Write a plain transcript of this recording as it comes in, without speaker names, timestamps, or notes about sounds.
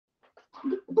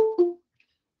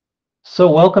So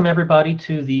welcome everybody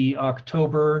to the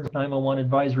October 911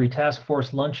 Advisory Task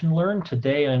Force Lunch and Learn.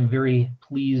 Today I'm very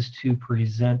pleased to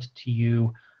present to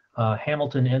you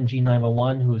Hamilton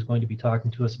NG911, who is going to be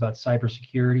talking to us about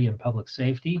cybersecurity and public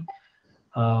safety.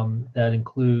 That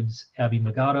includes Abby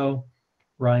Magato,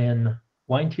 Ryan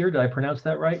Weintier. Did I pronounce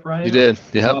that right, Ryan? You did,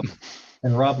 yep.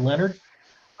 And Rob Leonard.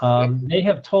 They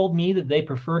have told me that they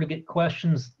prefer to get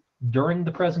questions during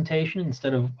the presentation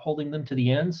instead of holding them to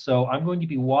the end. So I'm going to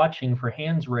be watching for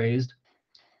hands raised.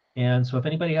 And so if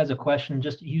anybody has a question,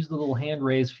 just use the little hand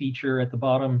raise feature at the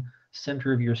bottom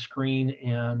center of your screen,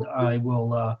 and I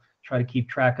will try to keep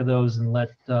track of those and let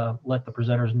the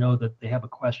presenters know that they have a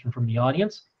question from the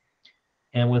audience.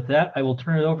 And with that, I will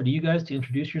turn it over to you guys to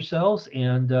introduce yourselves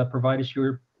and provide us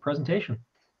your presentation.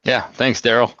 Yeah, thanks,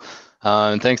 Daryl.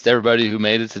 And thanks to everybody who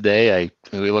made it today.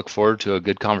 We look forward to a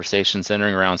good conversation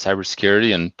centering around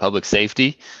cybersecurity and public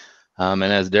safety. And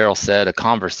as Daryl said, a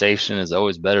conversation is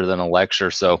always better than a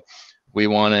lecture. So we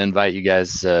want to invite you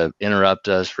guys to interrupt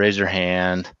us, raise your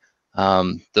hand.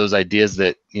 Those ideas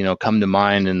that come to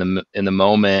mind in the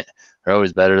moment are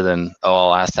always better than, oh,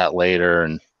 I'll ask that later,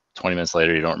 and 20 minutes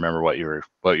later you don't remember what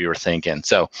you were thinking.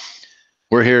 So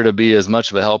we're here to be as much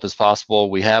of a help as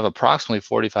possible. We have approximately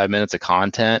 45 minutes of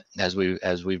content as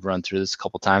we've run through this a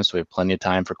couple times, so we have plenty of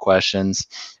time for questions.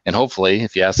 And hopefully,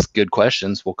 if you ask good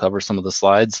questions, we'll cover some of the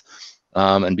slides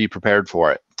and be prepared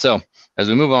for it. So as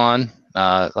we move on,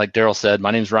 like Daryl said,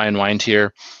 my name is Ryan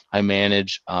Weintier. I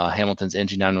manage Hamilton's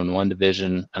NG911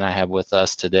 division, and I have with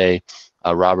us today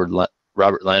Robert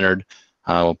Leonard.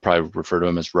 We'll probably refer to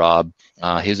him as Rob.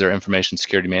 He's our information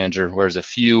security manager, wears a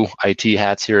few IT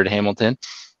hats here at Hamilton,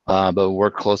 but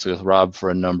worked closely with Rob for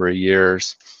a number of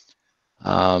years.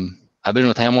 I've been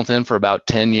with Hamilton for about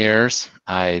 10 years.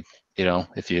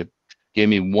 If you gave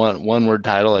me one word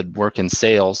title, I'd work in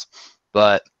sales,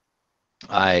 but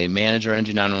I manage our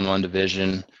NG911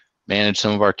 division, manage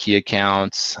some of our key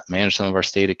accounts, manage some of our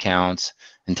state accounts,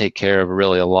 and take care of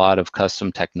really a lot of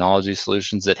custom technology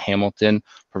solutions that Hamilton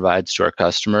provides to our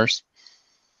customers.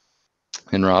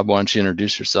 And Rob, why don't you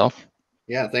introduce yourself?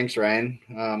 Yeah, thanks, Ryan.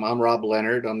 I'm Rob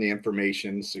Leonard. I'm the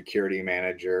information security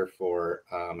manager for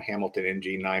Hamilton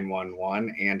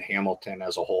NG911 and Hamilton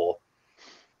as a whole.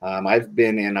 I've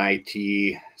been in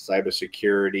IT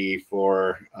cybersecurity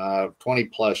for 20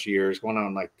 plus years, going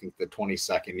on I think the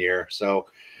 22nd year. So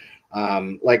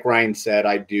like Ryan said,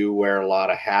 I do wear a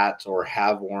lot of hats, or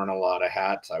have worn a lot of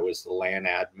hats. I was the LAN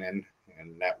admin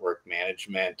and network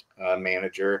management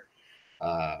manager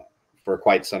for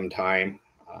quite some time.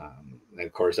 And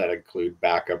of course, that include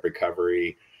backup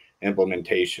recovery,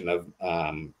 implementation of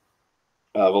a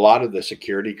lot of the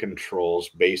security controls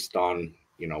based on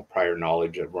prior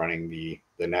knowledge of running the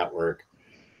network.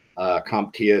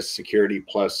 CompTIA Security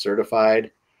Plus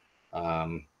certified.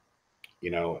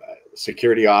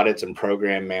 Security audits and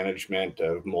program management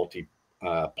of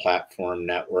multi-platform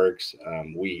networks.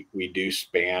 We do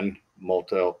span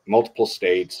multiple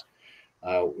states.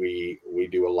 We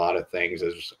do a lot of things,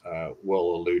 as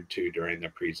we'll allude to during the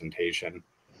presentation.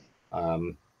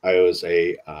 I was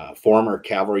a former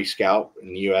cavalry scout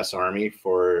in the U.S. Army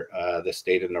for the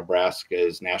state of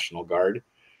Nebraska's National Guard.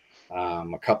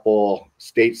 A couple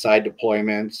stateside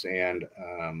deployments and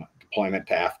deployment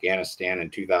to Afghanistan in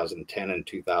 2010 and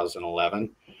 2011.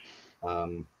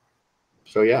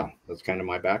 So yeah, that's kind of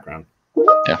my background.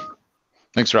 Yeah,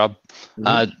 thanks, Rob.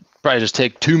 Probably just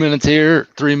take 2 minutes here,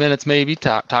 3 minutes maybe,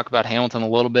 talk about Hamilton a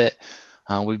little bit.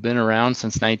 We've been around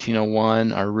since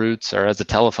 1901. Our roots are as a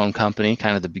telephone company,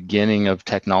 kind of the beginning of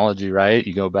technology, right?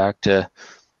 You go back to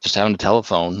just having a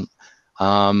telephone.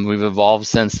 We've evolved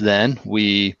since then.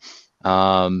 We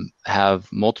have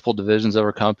multiple divisions of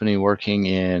our company working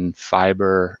in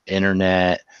fiber,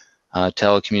 internet,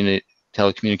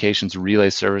 telecommunications relay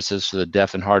services for the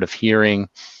deaf and hard of hearing.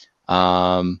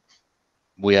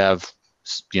 We have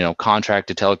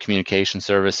contracted telecommunication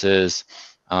services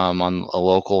on a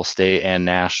local, state, and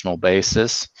national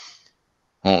basis.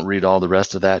 I won't read all the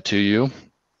rest of that to you.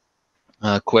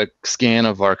 A quick scan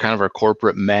of our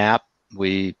corporate map.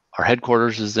 Our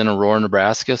headquarters is in Aurora,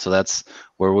 Nebraska, so that's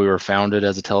where we were founded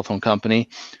as a telephone company.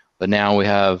 But now we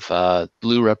have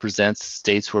blue represents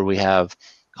states where we have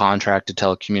contracted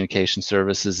telecommunication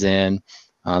services in.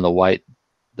 The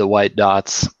white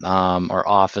dots are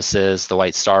offices. The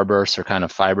white starbursts are kind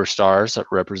of fiber stars that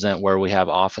represent where we have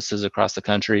offices across the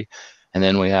country. And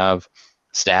then we have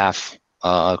staff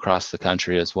across the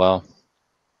country as well.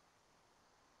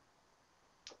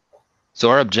 So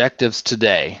our objectives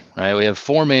today, right? We have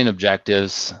 4 main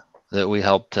objectives that we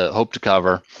hope to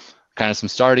cover. Kind of some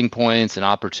starting points and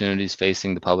opportunities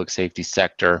facing the public safety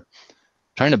sector.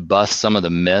 trying to bust some of the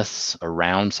myths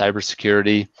around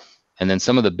cybersecurity, and then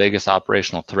some of the biggest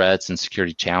operational threats and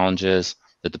security challenges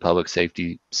that the public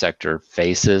safety sector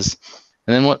faces,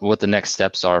 and then what the next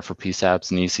steps are for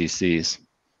PSAPs and ECCs.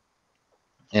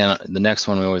 And the next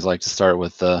one, we always like to start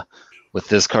with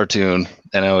this cartoon,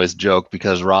 and I always joke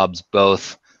because Rob's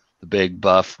both the big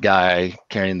buff guy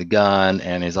carrying the gun,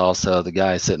 and he's also the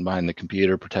guy sitting behind the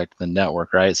computer protecting the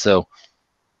network, right? So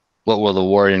what will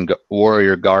the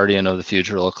warrior guardian of the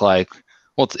future look like?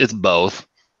 Well, it's both,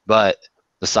 but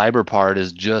the cyber part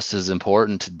is just as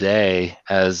important today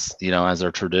as, you know, as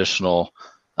our traditional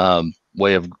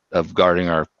way of guarding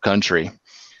our country.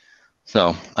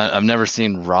 So I've never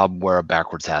seen Rob wear a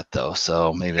backwards hat though,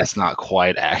 so maybe it's not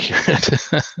quite accurate.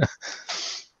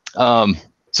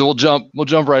 So we'll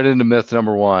jump right into myth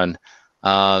number one.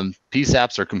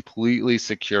 PSAPs are completely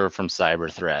secure from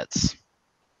cyber threats.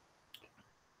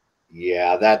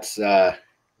 Yeah, that's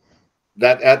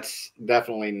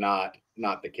definitely not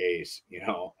the case. You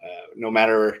know, no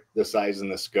matter the size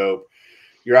and the scope,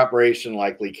 your operation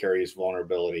likely carries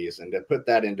vulnerabilities. And to put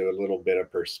that into a little bit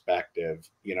of perspective,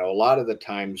 you know, a lot of the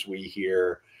times we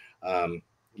hear,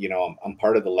 you know, I'm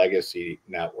part of the legacy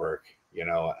network. You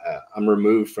know, I'm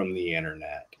removed from the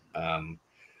internet.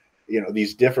 You know,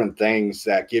 these different things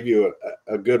that give you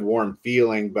a good warm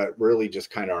feeling, but really just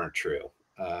kind of aren't true.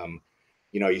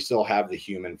 You know, you still have the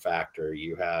human factor.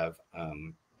 You have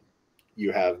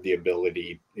the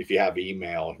ability, if you have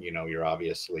email, you know, you're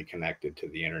obviously connected to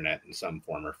the internet in some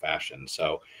form or fashion.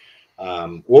 So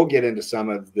we'll get into some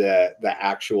of the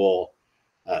actual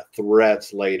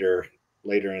threats later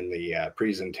in the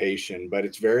presentation, but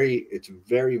it's very,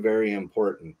 very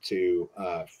important to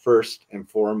first and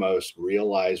foremost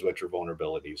realize what your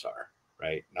vulnerabilities are,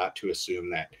 right? Not to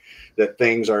assume that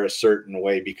things are a certain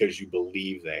way because you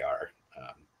believe they are.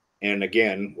 And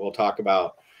again, we'll talk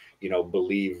about, you know,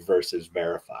 believe versus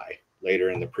verify later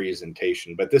in the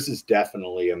presentation, but this is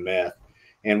definitely a myth,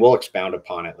 and we'll expound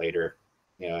upon it later.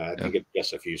 I think it's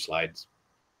just a few slides.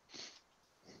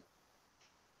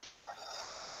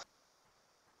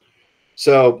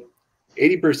 So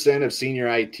 80% of senior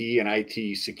IT and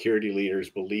IT security leaders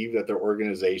believe that their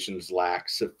organizations lack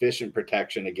sufficient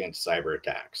protection against cyber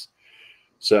attacks.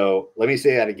 So let me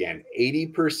say that again.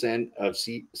 80% of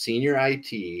senior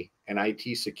IT and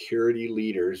IT security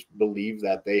leaders believe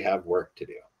that they have work to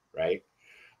do, right?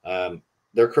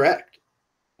 They're correct.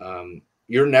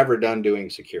 You're never done doing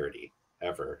security,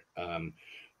 ever.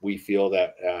 We feel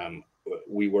that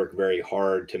we work very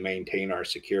hard to maintain our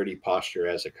security posture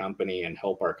as a company and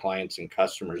help our clients and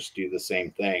customers do the same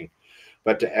thing.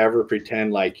 But to ever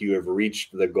pretend like you have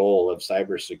reached the goal of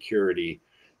cybersecurity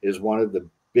is one of the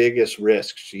biggest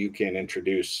risks you can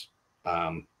introduce,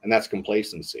 and that's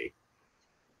complacency.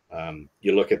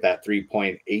 You look at that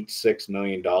 $3.86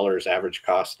 million average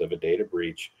cost of a data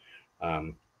breach.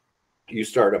 You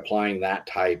start applying that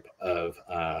type of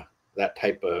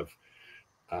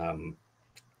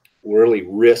really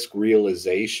risk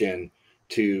realization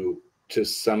to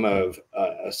some of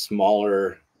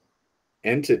smaller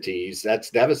entities. That's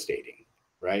devastating,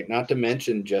 right? Not to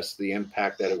mention just the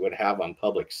impact that it would have on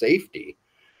public safety,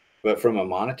 but from a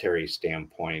monetary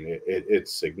standpoint,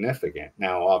 it's significant.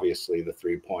 Now, obviously, the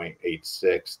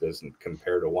 3.86 doesn't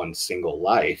compare to one single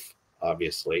life,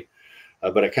 obviously,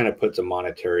 but it kind of puts a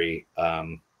monetary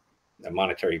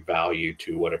value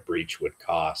to what a breach would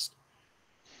cost.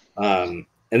 And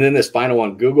then this final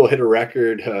one, Google hit a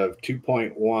record of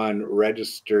 2.1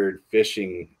 registered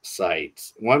phishing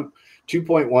sites,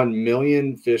 2.1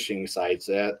 million phishing sites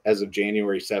as of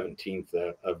January 17th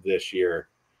of this year,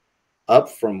 up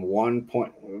from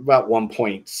about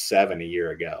 1.7 a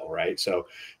year ago, right? So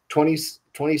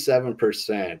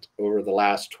 27% over the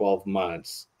last 12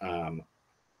 months,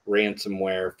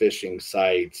 ransomware, phishing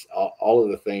sites, all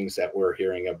of the things that we're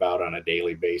hearing about on a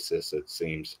daily basis, it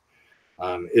seems,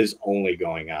 is only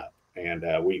going up. And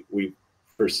we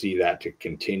foresee that to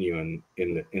continue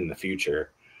in the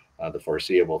future, the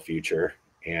foreseeable future.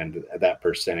 And that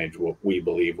percentage, we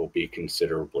believe, will be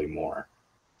considerably more.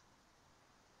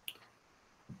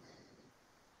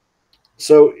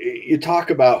 So you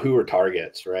talk about who are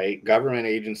targets, right? Government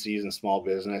agencies and small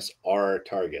business are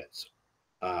targets.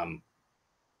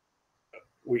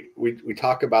 We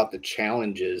talk about the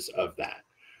challenges of that,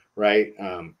 right?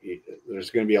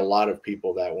 There's going to be a lot of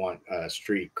people that want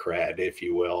street cred, if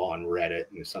you will, on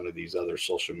Reddit and some of these other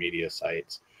social media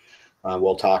sites.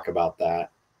 We'll talk about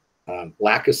that.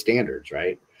 Lack of standards,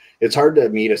 right? It's hard to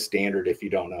meet a standard if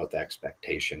you don't know what the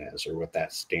expectation is or what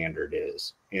that standard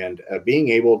is. And being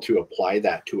able to apply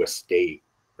that to a state,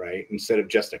 right, instead of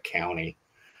just a county,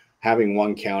 having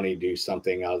one county do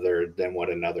something other than what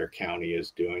another county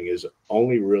is doing is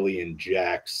only really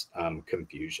injects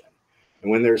confusion. And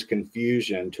when there's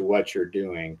confusion to what you're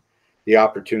doing, the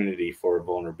opportunity for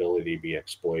vulnerability to be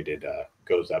exploited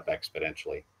goes up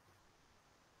exponentially.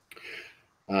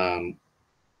 Some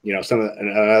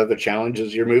of the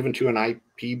challenges, you're moving to an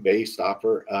IP-based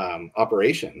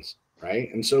operations,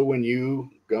 right? And so when you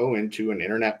go into an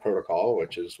internet protocol,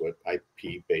 which is what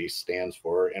IP-based stands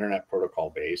for, internet protocol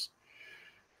base,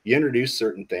 you introduce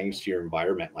certain things to your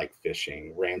environment like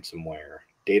phishing, ransomware,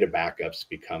 data backups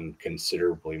become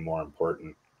considerably more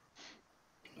important.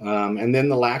 And then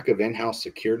the lack of in-house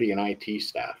security and IT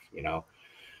staff,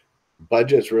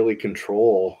 budgets really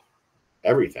control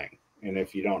everything. And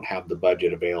if you don't have the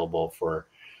budget available for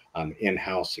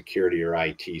in-house security or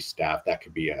IT staff, that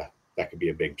could be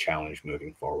a big challenge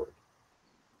moving forward.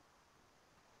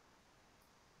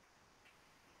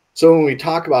 So when we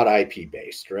talk about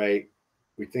IP-based, right,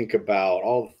 we think about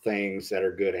all the things that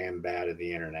are good and bad of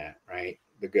the internet, right?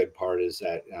 The good part is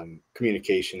that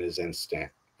communication is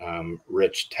instant.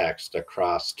 Rich text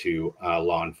across to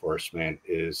law enforcement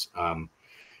is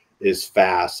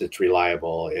fast, it's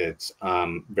reliable, it's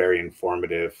very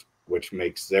informative, which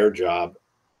makes their job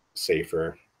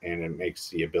safer, and it makes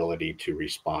the ability to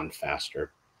respond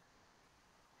faster.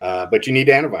 But you need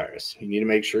antivirus. You need to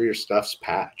make sure your stuff's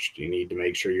patched. You need to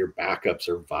make sure your backups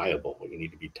are viable. You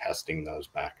need to be testing those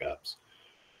backups.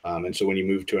 And so when you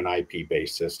move to an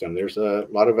IP-based system, there's a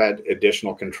lot of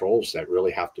additional controls that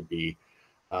really have to be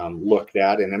looked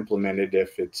at and implemented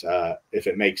if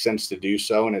it makes sense to do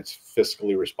so and it's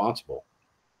fiscally responsible.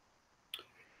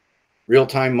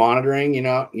 Real-time monitoring, you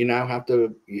now have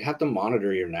to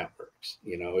monitor your networks.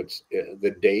 It's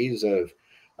the days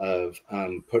of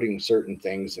putting certain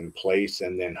things in place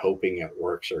and then hoping it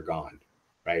works are gone,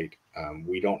 right?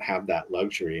 We don't have that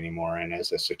luxury anymore. And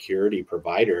as a security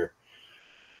provider,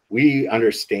 we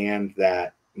understand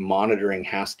that monitoring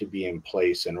has to be in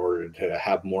place in order to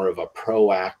have more of a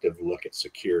proactive look at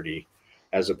security,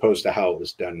 as opposed to how it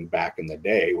was done back in the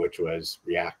day, which was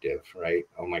reactive, right?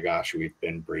 Oh my gosh, we've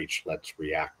been breached, let's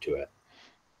react to it.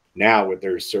 Now,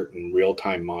 there's certain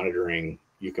real-time monitoring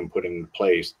you can put in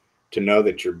place to know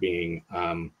that you're being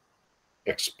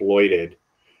exploited,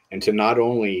 and to not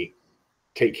only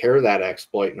take care of that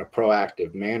exploit in a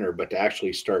proactive manner, but to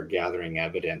actually start gathering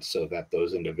evidence so that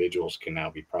those individuals can now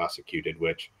be prosecuted,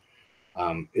 which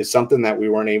is something that we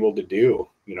weren't able to do,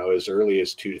 as early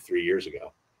as 2 to 3 years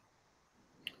ago.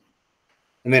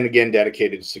 And then again,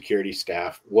 dedicated security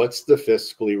staff. What's the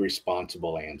fiscally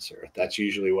responsible answer? That's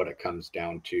usually what it comes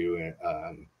down to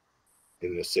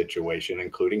in this situation,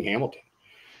 including Hamilton.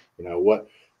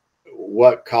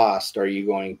 What cost are you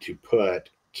going to put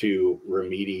to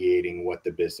remediating what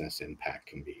the business impact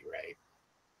can be, right?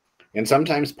 And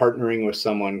sometimes partnering with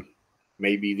someone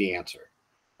may be the answer.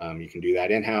 You can do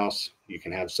that in-house, you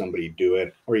can have somebody do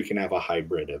it, or you can have a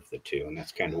hybrid of the two. And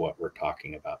that's kind of what we're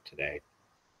talking about today.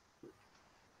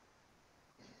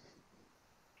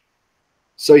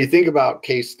 So you think about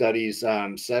case studies,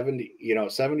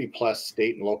 70 plus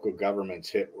state and local governments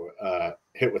hit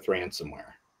with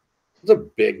ransomware. It's a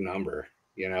big number,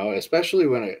 especially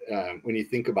when you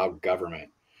think about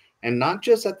government, and not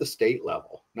just at the state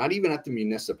level, not even at the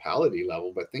municipality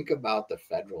level, but think about the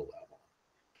federal level.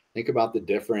 Think about the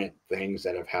different things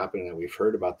that have happened that we've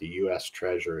heard about. The U.S.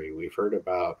 Treasury, we've heard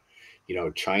about,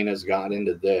 China's gotten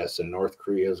into this and North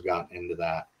Korea's gotten into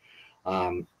that.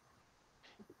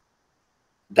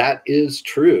 That is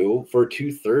true for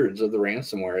 2/3 of the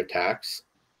ransomware attacks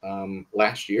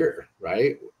last year,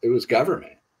 right? It was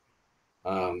government.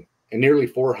 And nearly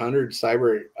 400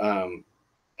 cyber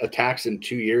attacks in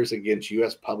 2 years against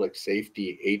U.S. public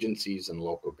safety agencies and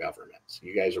local governments.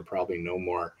 You guys are probably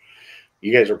more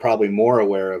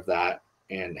aware of that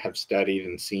and have studied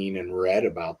and seen and read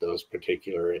about those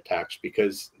particular attacks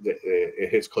because it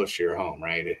hits close to your home,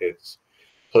 right? It hits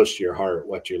close to your heart,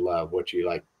 what you love, what you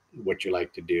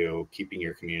like to do, keeping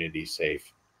your community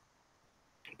safe.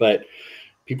 But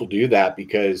people do that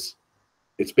because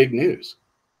it's big news,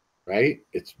 right?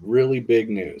 It's really big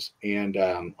news. And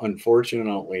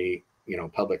unfortunately,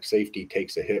 public safety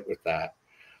takes a hit with that.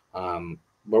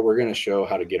 But we're going to show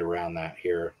how to get around that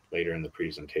here later in the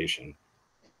presentation.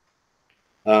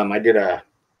 I did a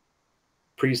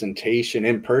presentation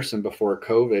in person before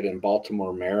COVID in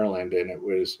Baltimore, Maryland, and it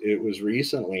was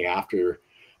recently after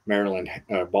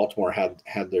Baltimore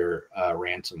had their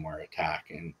ransomware attack,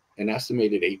 and an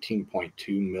estimated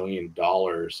 $18.2 million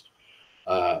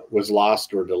was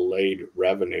lost or delayed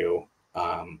revenue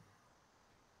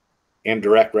and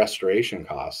direct restoration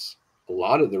costs. A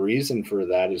lot of the reason for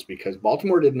that is because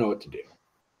Baltimore didn't know what to do.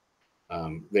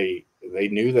 They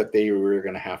knew that they were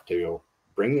going to have to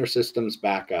bring their systems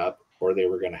back up, or they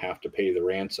were going to have to pay the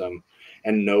ransom,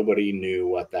 and nobody knew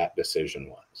what that decision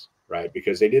was, right?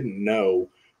 Because they didn't know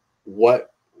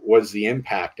what was the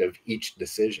impact of each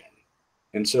decision.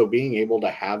 And so being able to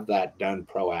have that done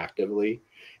proactively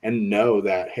and know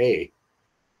that, hey,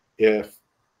 if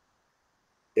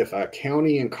a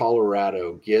county in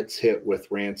Colorado gets hit with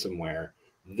ransomware,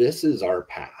 this is our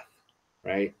path,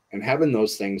 right? And having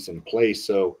those things in place,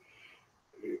 so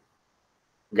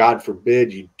God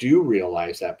forbid you do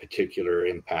realize that particular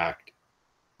impact,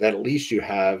 that at least you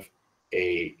have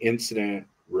a incident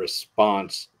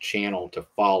response channel to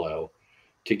follow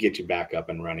to get you back up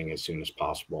and running as soon as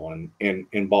possible.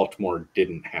 And Baltimore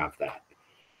didn't have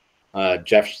that.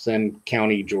 Jefferson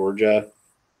County, Georgia,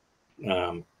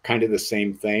 kind of the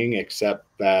same thing, except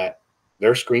that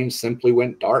their screens simply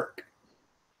went dark.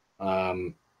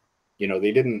 You know,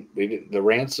 they didn't, the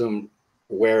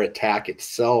ransomware attack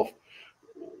itself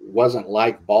wasn't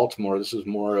like Baltimore. This was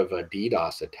more of a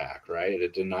DDoS attack, right? A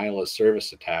denial of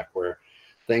service attack, where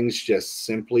things just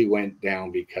simply went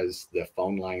down because the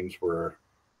phone lines were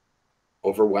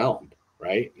overwhelmed,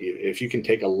 right? If you can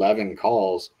take 11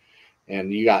 calls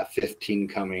and you got 15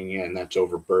 coming in, that's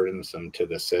overburdensome to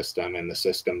the system, and the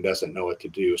system doesn't know what to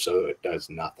do, so it does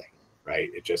nothing, right?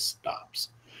 It just stops.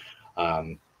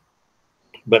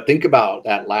 But think about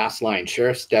that last line: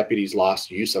 sheriff's deputies lost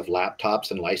use of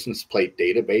laptops and license plate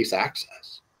database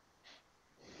access.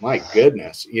 My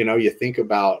goodness, you know, you think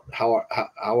about how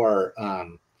our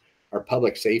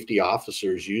public safety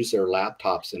officers use their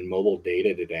laptops and mobile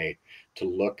data today to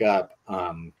look up,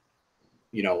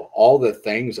 you know, all the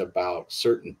things about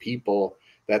certain people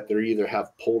that they either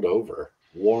have pulled over,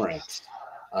 warrants,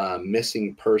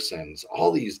 missing persons,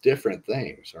 all these different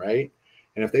things, right?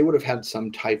 And if they would have had some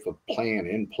type of plan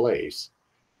in place,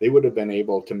 they would have been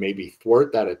able to maybe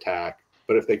thwart that attack.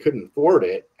 But if they couldn't thwart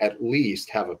it, at least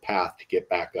have a path to get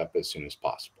back up as soon as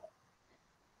possible.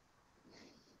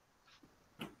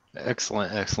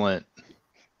 Excellent, excellent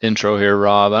intro here,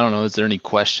 Rob. I don't know, is there any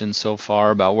questions so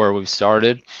far about where we've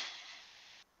started?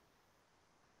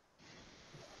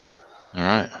 All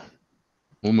right,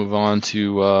 we'll move on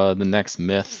to the next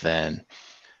myth then.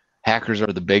 Hackers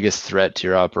are the biggest threat to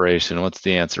your operation. What's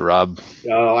the answer, Rob?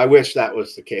 Oh, I wish that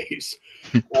was the case.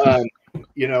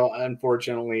 You know,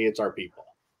 unfortunately, it's our people.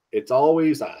 It's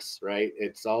always us, right?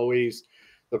 It's always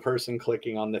the person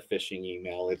clicking on the phishing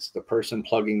email. It's the person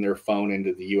plugging their phone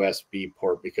into the USB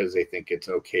port because they think it's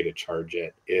okay to charge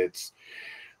it. It's,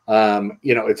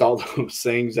 you know, it's all those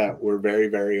things that we're very,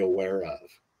 very aware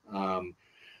of.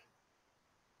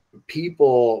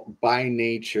 People by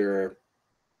nature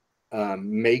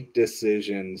make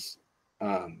decisions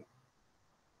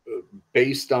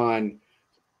based on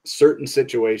certain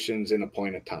situations in a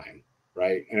point of time,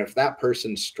 right? And if that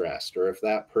person's stressed, or if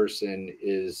that person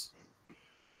is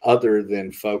other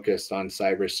than focused on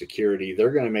cybersecurity,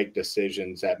 they're going to make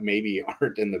decisions that maybe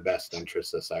aren't in the best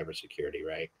interest of cybersecurity,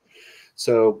 right?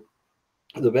 So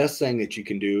the best thing that you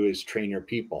can do is train your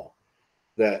people.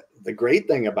 The great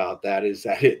thing about that is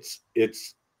that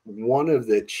it's one of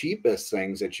the cheapest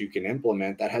things that you can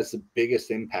implement that has the biggest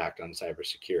impact on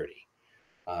cybersecurity.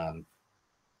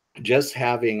 Just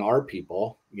having our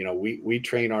people, you know, we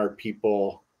train our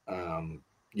people,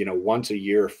 you know, once a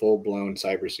year, full-blown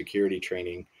cybersecurity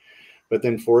training, but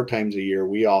then 4 times a year,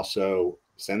 we also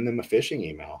send them a phishing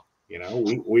email. You know,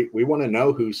 we want to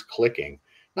know who's clicking,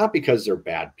 not because they're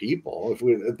bad people.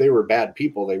 If they were bad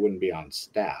people, they wouldn't be on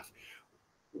staff.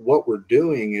 What we're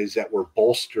doing is that we're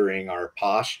bolstering our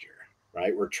posture,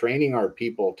 right? We're training our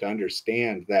people to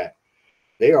understand that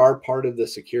they are part of the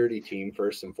security team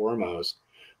first and foremost,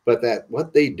 but that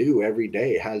what they do every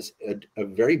day has a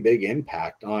very big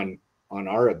impact on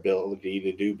our ability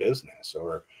to do business,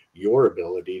 or your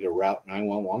ability to route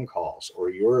 911 calls, or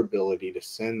your ability to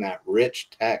send that rich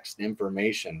text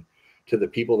information to the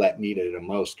people that need it the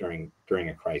most during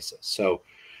a crisis. So,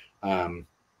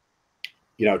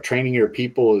 you know, training your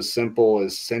people is simple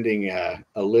as sending a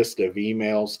list of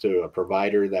emails to a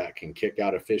provider that can kick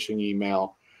out a phishing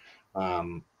email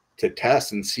to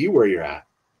test and see where you're at.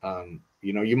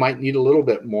 You know, you might need a little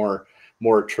bit more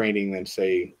training than,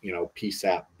 say, you know,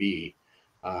 PSAP B,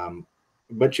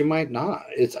 but you might not.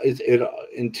 It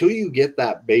until you get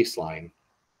that baseline,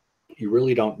 you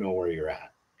really don't know where you're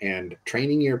at. And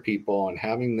training your people and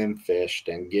having them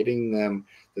phished and getting them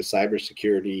the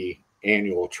cybersecurity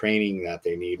annual training that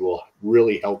they need will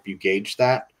really help you gauge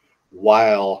that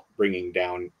while bringing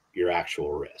down your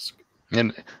actual risk.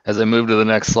 And as I move to the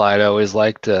next slide, I always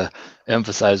like to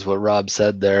emphasize what Rob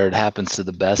said there. It happens to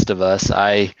the best of us.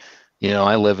 I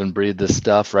I live and breathe this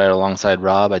stuff right alongside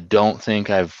Rob. I don't think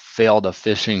I've failed a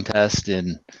phishing test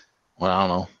in, well, I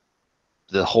don't know,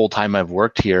 the whole time I've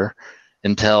worked here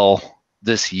until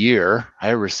this year. I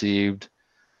received,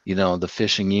 the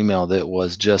phishing email that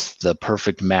was just the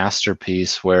perfect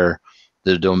masterpiece where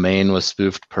the domain was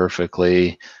spoofed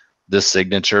perfectly. The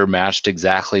signature matched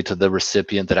exactly to the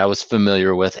recipient that I was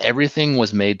familiar with. Everything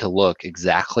was made to look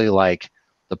exactly like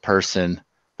the person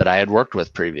that I had worked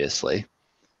with previously.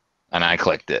 And I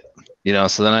clicked it,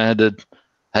 so then I had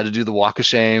to do the walk of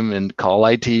shame and call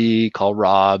IT, call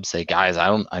Rob, say, guys,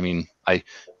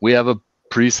 we have a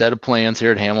preset of plans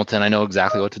here at Hamilton. I know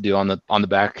exactly what to do on the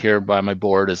back here by my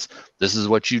board is this is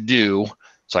what you do.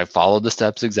 So I followed the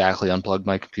steps exactly, unplugged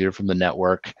my computer from the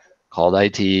network, called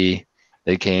IT.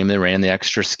 They came, they ran the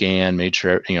extra scan, made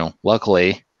sure,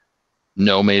 luckily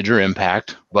no major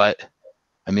impact, but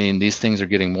these things are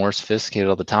getting more sophisticated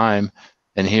all the time.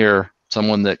 And here,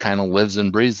 someone that kind of lives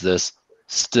and breathes this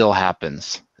still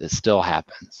happens. It still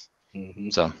happens. Mm-hmm.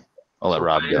 So I'll let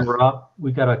Rob go. Rob,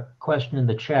 we got a question in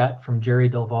the chat from Jerry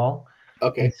Delval.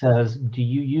 Okay. It says, do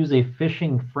you use a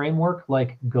phishing framework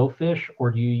like GoFish,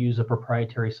 or do you use a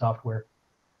proprietary software?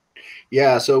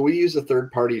 Yeah, so we use a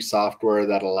third-party software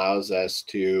that allows us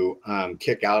to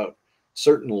kick out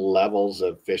certain levels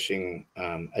of phishing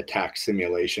attack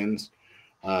simulations.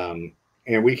 And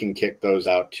we can kick those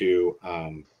out to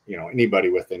anybody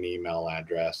with an email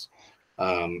address.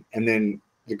 And then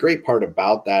the great part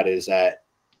about that is that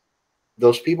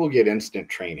those people get instant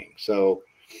training. So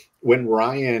when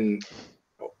Ryan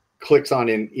clicks on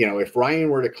if Ryan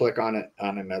were to click on it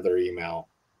on another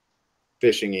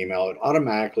phishing email, it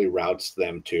automatically routes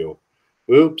them to,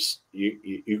 oops,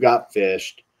 you got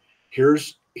phished.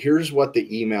 Here's what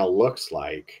the email looks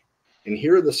like, and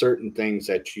here are the certain things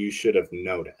that you should have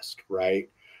noticed, right?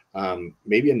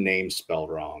 Maybe a name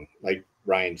spelled wrong, like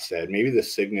Ryan said. Maybe the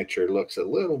signature looks a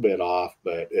little bit off,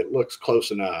 but it looks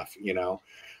close enough,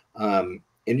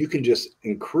 and you can just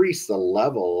increase the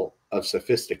level of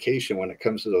sophistication when it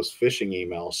comes to those phishing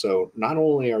emails. So not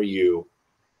only are you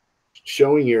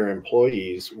showing your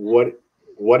employees what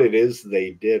it is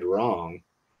they did wrong,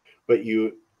 but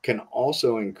you can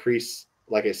also increase,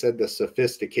 like I said, the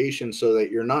sophistication so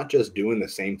that you're not just doing the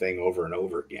same thing over and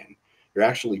over again. You're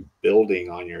actually building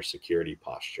on your security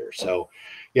posture. So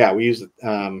yeah, we use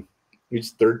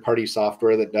third-party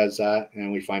software that does that,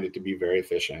 and we find it to be very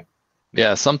efficient.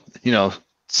 Yeah,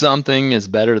 something is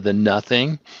better than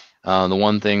nothing. The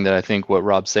one thing that I think what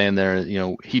Rob's saying there,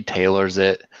 he tailors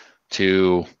it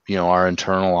to, our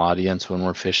internal audience when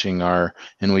we're phishing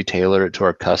and we tailor it to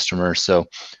our customers. So,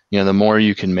 the more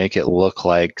you can make it look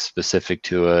like specific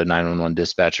to a 911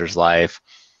 dispatcher's life,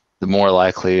 the more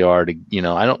likely you are to,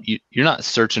 you're not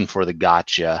searching for the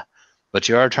gotcha, but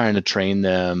you are trying to train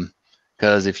them.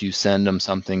 Because if you send them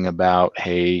something about,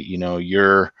 hey,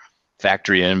 your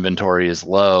factory inventory is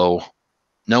low,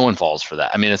 no one falls for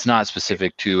that. It's not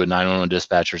specific to a 911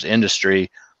 dispatcher's industry.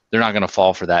 They're not going to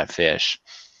fall for that fish.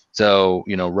 So,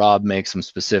 Rob makes them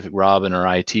specific. Rob and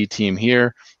our IT team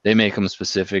here, they make them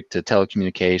specific to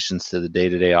telecommunications, to the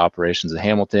day-to-day operations of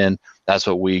Hamilton. That's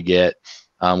what we get.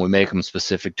 We make them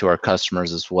specific to our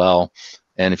customers as well.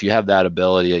 And if you have that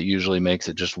ability, it usually makes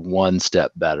it just one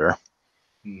step better.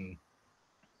 Mm-hmm.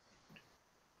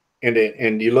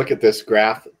 And you look at this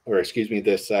graph, or excuse me,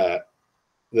 this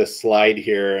slide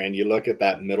here, and you look at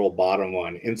that middle bottom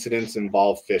one, incidents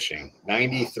involve phishing,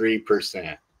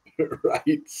 93%,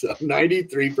 right? So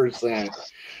 93%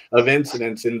 of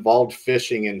incidents involved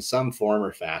phishing in some form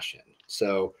or fashion.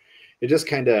 So it just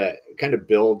kind of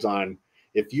builds on,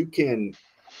 if you can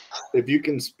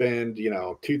spend,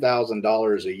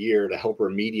 $2,000 a year to help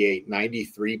remediate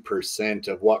 93%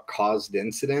 of what caused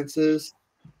incidences,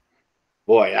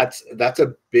 boy, that's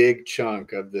a big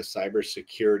chunk of the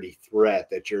cybersecurity threat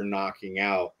that you're knocking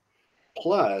out.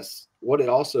 Plus, what it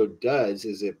also does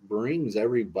is it brings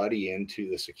everybody into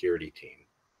the security team,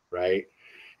 right?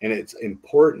 And it's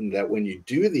important that when you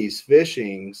do these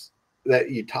phishings, that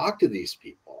you talk to these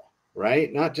people,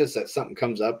 right? Not just that something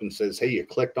comes up and says, hey, you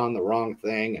clicked on the wrong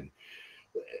thing. And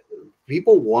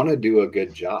people want to do a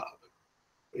good job.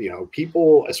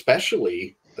 People,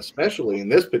 especially in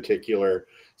this particular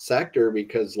sector,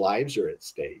 because lives are at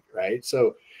stake, right?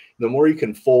 So the more you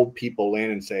can fold people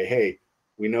in and say, hey,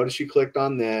 we noticed you clicked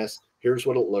on this. Here's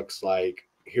what it looks like.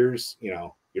 Here's,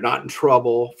 you're not in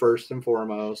trouble, first and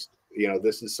foremost.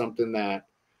 This is something that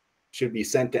should be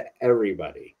sent to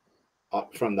everybody,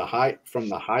 from the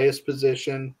highest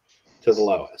position to the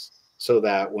lowest, so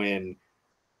that when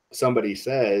somebody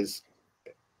says,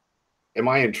 am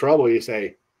I in trouble? You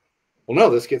say, well, no,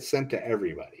 this gets sent to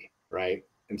everybody, right?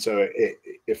 And so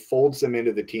it folds them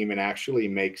into the team and actually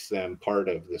makes them part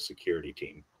of the security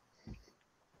team.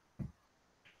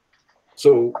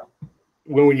 So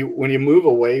when you move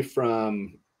away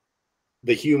from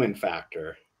the human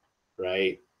factor,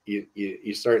 right,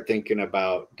 you start thinking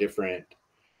about different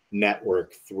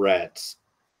network threats,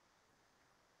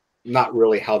 not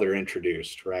really how they're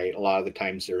introduced, right? A lot of the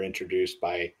times they're introduced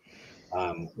by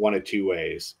one of two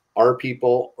ways: our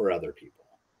people or other people,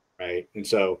 right? And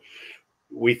so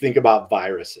we think about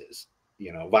viruses.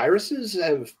 You know, viruses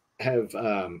have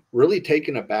really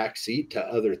taken a back seat to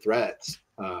other threats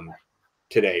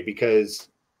today because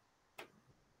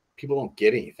people don't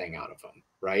get anything out of them,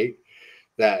 right?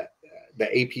 That the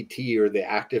APT, or the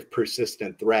active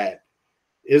persistent threat,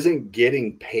 isn't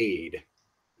getting paid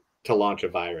to launch a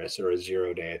virus or a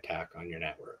 0-day attack on your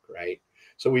network, right?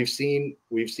 So we've seen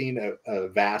a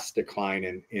vast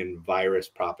decline in virus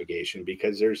propagation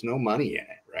because there's no money in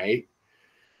it, right?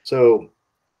 So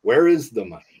where is the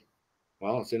money?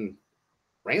 Well, it's in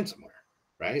ransomware,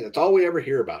 right? That's all we ever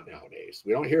hear about nowadays.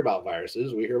 We don't hear about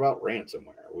viruses. We hear about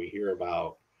ransomware. We hear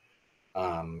about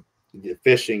the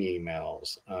phishing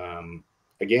emails.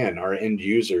 Again, our end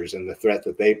users and the threat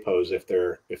that they pose if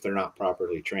they're not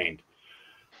properly trained.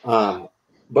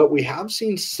 But we have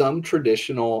seen some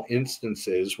traditional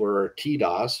instances where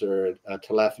TDOS, or a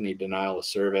telephony denial of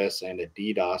service, and a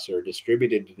DDoS, or a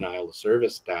distributed denial of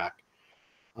service attack,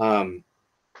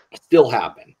 still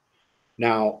happen.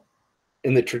 Now,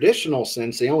 in the traditional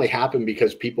sense, they only happen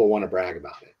because people want to brag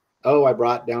about it. Oh, I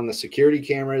brought down the security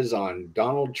cameras on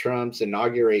Donald Trump's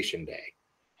inauguration day,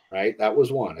 right? That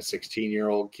was one. A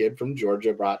 16-year-old kid from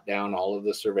Georgia brought down all of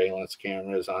the surveillance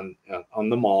cameras on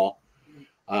the mall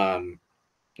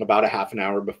about a half an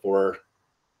hour before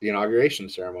the inauguration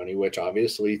ceremony, which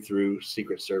obviously threw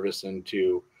Secret Service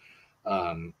into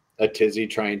a tizzy,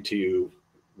 trying to,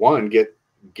 one,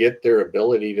 get their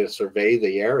ability to survey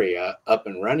the area up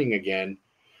and running again.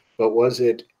 But was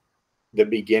it the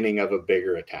beginning of a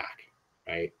bigger attack,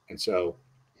 right? And so,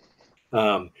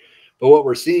 but what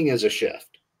we're seeing is a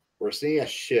shift. We're seeing a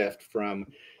shift from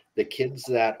the kids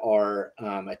that are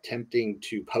attempting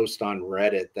to post on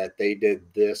Reddit that they did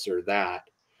this or that,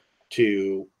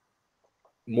 to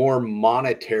more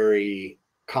monetary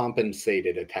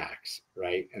compensated attacks,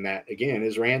 right? And that, again,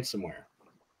 is ransomware.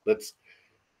 Let's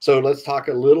talk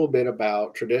a little bit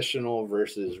about traditional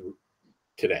versus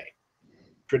today.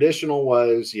 Traditional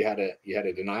was you had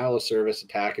a denial of service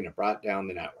attack, and it brought down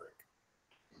the network.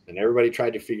 And everybody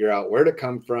tried to figure out where to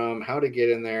come from, how to get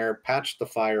in there, patch the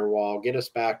firewall, get us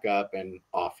back up, and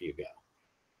off you go.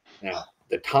 Now,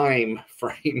 the time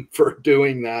frame for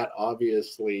doing that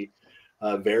obviously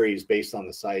varies based on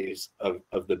the size of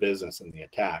the business and the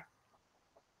attack.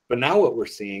 But now what we're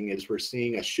seeing is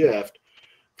a shift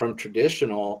from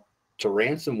traditional to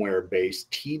ransomware-based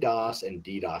TDOS and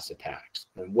DDoS attacks.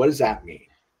 And what does that mean?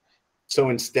 So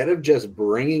instead of just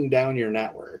bringing down your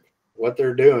network, what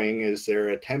they're doing is they're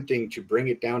attempting to bring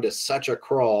it down to such a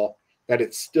crawl that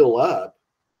it's still up.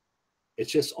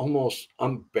 It's just almost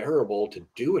unbearable to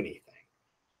do anything.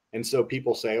 And so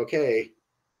people say, okay,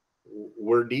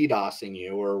 we're DDoSing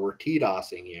you, or we're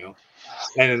TDoSing you,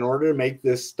 and in order to make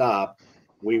this stop,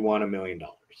 we want $1 million,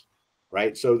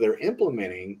 right? So they're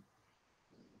implementing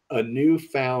a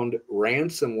newfound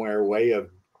ransomware way of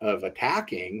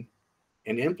attacking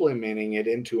and implementing it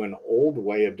into an old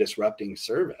way of disrupting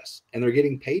service, and they're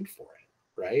getting paid for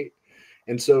it, right?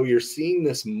 And so you're seeing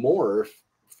this morph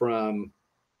from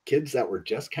kids that were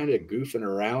just kind of goofing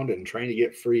around and trying to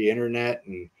get free internet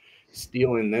and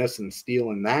stealing this and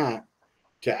stealing that,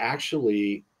 to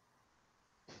actually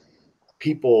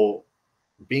people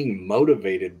being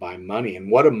motivated by money.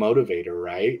 And what a motivator,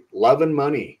 right? Love and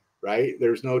money, right?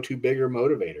 There's no two bigger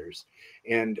motivators.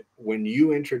 And when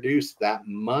you introduce that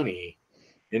money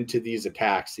into these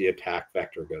attacks, the attack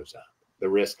vector goes up, the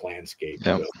risk landscape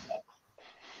goes up.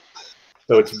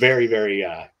 So it's very, very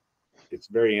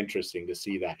interesting to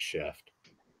see that shift.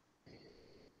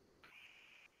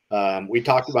 We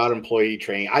talked about employee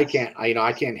training. I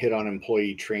can't hit on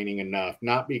employee training enough,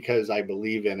 not because I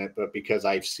believe in it, but because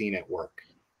I've seen it work,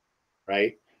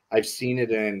 right? I've seen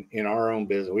it in our own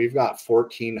business. We've got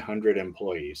 1,400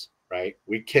 employees, right?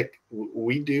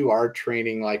 We do our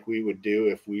training like we would do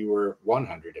if we were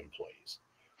 100 employees.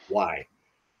 Why?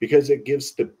 Because it gives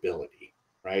stability,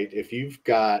 right? If you've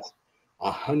got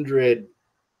 100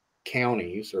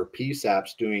 counties or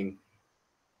PSAPs doing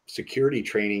security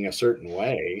training a certain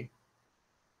way,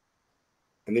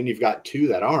 and then you've got 2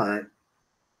 that aren't,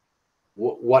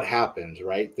 what happens,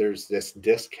 right? There's this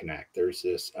disconnect. There's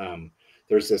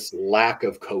this lack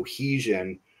of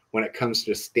cohesion when it comes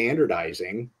to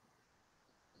standardizing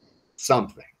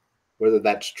something, whether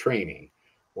that's training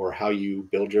or how you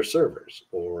build your servers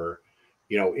or,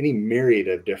 any myriad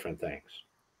of different things.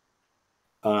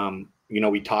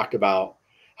 We talked about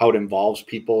how it involves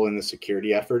people in the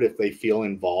security effort. If they feel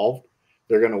involved,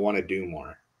 they're going to want to do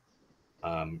more.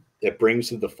 It brings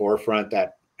to the forefront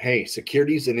that, hey,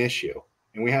 security is an issue,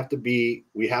 and we have to be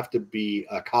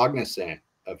cognizant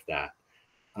of that.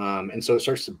 And so it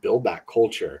starts to build that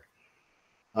culture.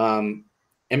 And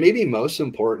maybe most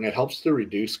important, it helps to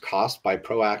reduce costs by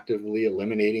proactively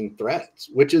eliminating threats,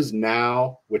 which is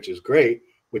great,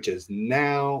 which is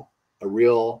now a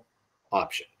real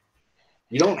option.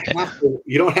 You don't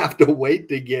have to wait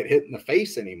to get hit in the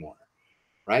face anymore,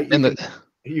 right?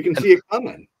 You can see it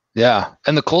coming. Yeah.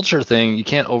 And the culture thing, you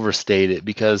can't overstate it,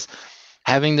 because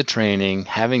having the training,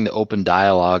 having the open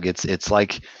dialogue, it's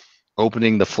like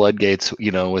opening the floodgates,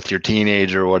 with your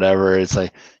teenager or whatever. It's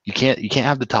like you can't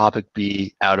have the topic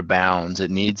be out of bounds.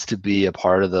 It needs to be a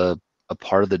part of the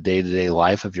day-to-day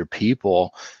life of your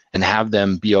people, and have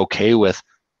them be okay with,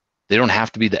 they don't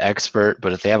have to be the expert,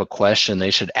 but if they have a question,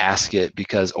 they should ask it,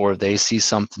 or if they see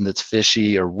something that's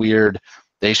fishy or weird,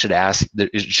 they should ask.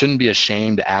 It shouldn't be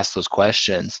ashamed to ask those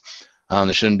questions.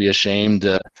 They shouldn't be ashamed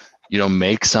to,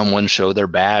 make someone show their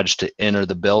badge to enter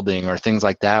the building or things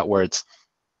like that, where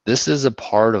this is a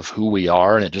part of who we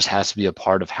are, and it just has to be a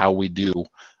part of how we do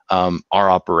our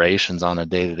operations on a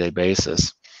day-to-day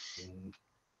basis.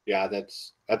 Yeah,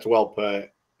 that's well put.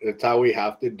 It's how we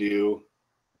have to do.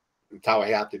 It's how I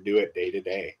have to do it day to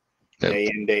day,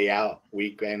 day in, day out,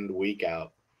 week in, week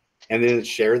out, and then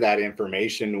share that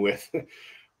information with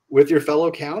your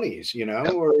fellow counties,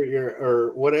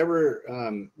 or whatever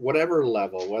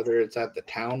level, whether it's at the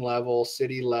town level,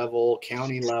 city level,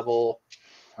 county level.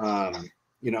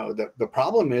 The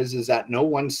problem is that no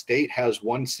one state has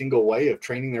one single way of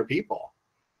training their people,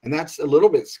 and that's a little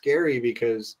bit scary,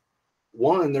 because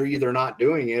one, they're either not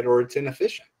doing it or it's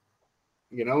inefficient.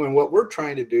 And what we're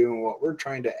trying to do and what we're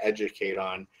trying to educate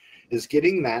on is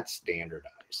getting that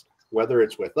standardized, whether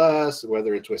it's with us,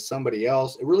 whether it's with somebody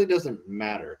else, it really doesn't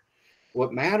matter.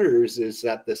 What matters is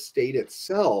that the state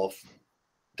itself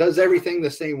does everything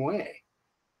the same way,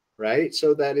 right?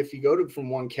 So that if you go from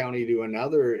one county to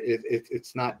another,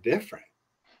 it's not different.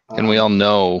 And we all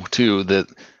know too that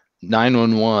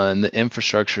 911, the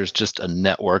infrastructure is just a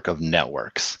network of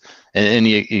networks. And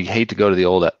you hate to go to the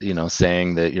old,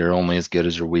 saying that you're only as good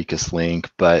as your weakest link.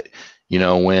 But,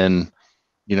 when,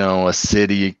 a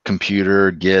city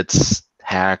computer gets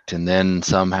hacked, and then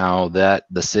somehow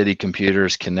the city computer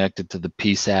is connected to the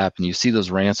PSAP, and you see those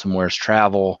ransomwares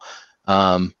travel.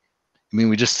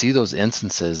 We just see those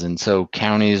instances. And so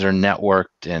counties are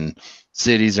networked, and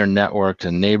cities are networked,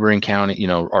 and neighboring county,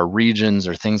 our regions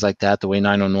or things like that. The way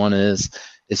 911 is,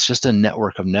 it's just a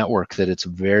network of network that it's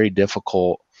very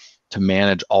difficult to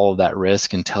manage all of that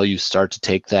risk until you start to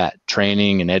take that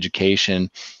training and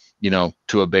education,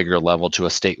 to a bigger level, to a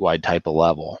statewide type of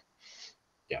level.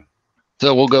 Yeah.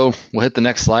 So we'll hit the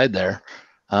next slide there.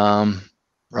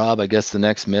 Rob, I guess the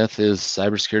next myth is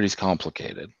cybersecurity is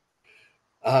complicated.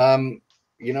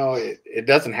 It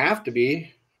doesn't have to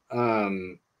be.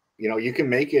 You can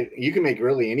make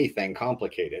really anything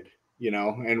complicated,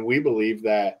 and we believe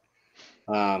that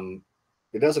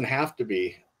it doesn't have to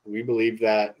be. We believe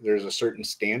that there's a certain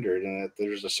standard, and that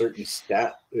there's a certain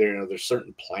step, there's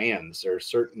certain plans, there are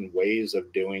certain ways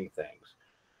of doing things.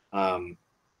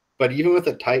 But even with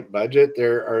a tight budget,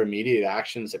 there are immediate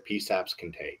actions that PSAPs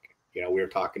can take. We were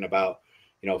talking about,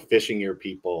 phishing your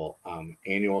people,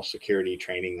 annual security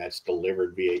training that's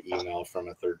delivered via email from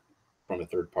a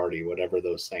third party, whatever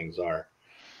those things are.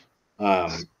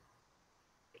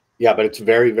 Yeah, but it's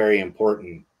very, very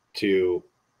important to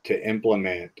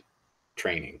implement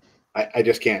training. I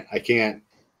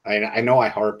know I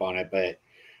harp on it, but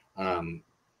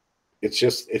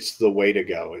it's the way to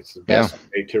go. It's the best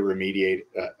way to remediate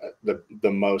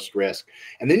the most risk.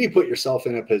 And then you put yourself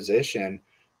in a position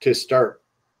to start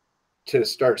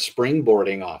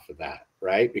springboarding off of that,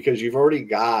 right? Because you've already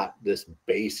got this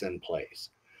base in place.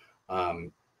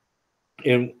 And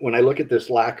when I look at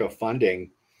this lack of funding,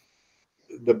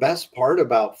 the best part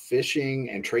about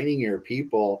phishing and training your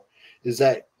people is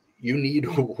that you need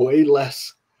way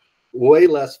less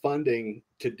funding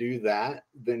to do that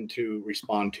than to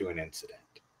respond to an incident,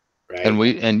 right?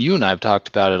 And you and I have talked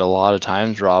about it a lot of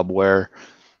times, Rob, where,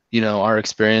 our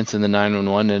experience in the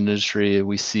 911 industry,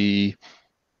 we see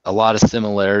a lot of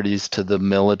similarities to the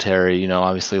military,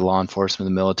 obviously law enforcement,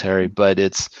 the military, but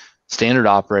it's standard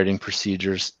operating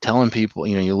procedures, telling people,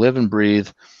 you live and breathe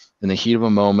in the heat of a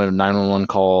moment of 911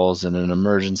 calls and an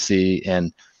emergency.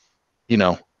 And,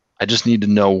 I just need to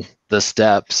know the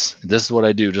steps. This is what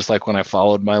I do, just like when I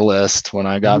followed my list, when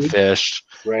I got fished.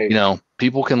 Right. You know,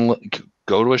 people can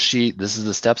go to a sheet. This is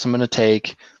the steps I'm going to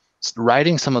take.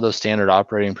 Writing some of those standard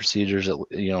operating procedures,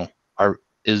 you know,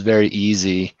 is very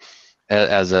easy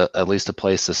as at least a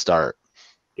place to start.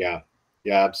 Yeah.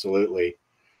 Yeah, absolutely.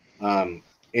 And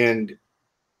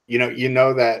you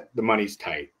know that the money's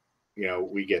tight. You know,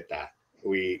 we get that.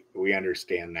 We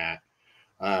understand that.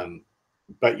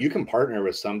 But you can partner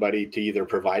with somebody to either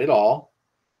provide it all.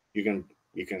 You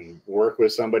can work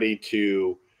with somebody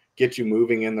to get you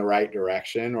moving in the right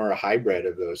direction, or a hybrid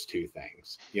of those two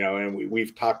things. You know, and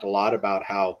we've talked a lot about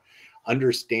how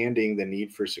understanding the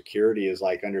need for security is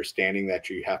like understanding that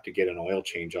you have to get an oil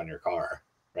change on your car,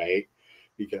 right?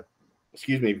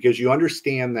 Because you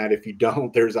understand that if you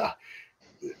don't,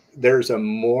 there's a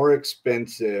more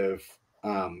expensive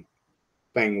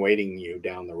thing waiting you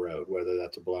down the road, whether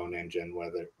that's a blown engine,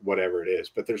 whatever it is.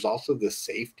 But there's also the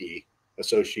safety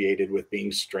associated with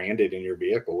being stranded in your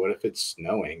vehicle. What if it's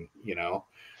snowing, you know?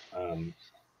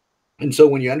 And so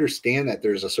when you understand that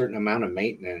there's a certain amount of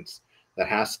maintenance that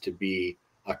has to be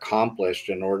accomplished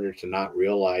in order to not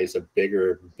realize a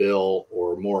bigger bill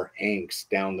or more angst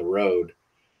down the road,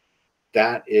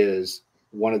 that is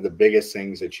one of the biggest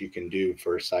things that you can do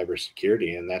for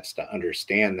cybersecurity. And that's to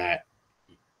understand that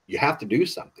you have to do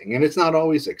something, and it's not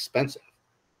always expensive.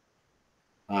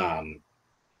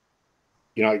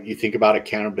 You know, you think about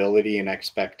accountability and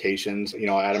expectations. You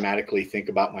know, I automatically think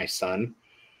about my son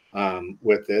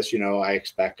with this. You know, I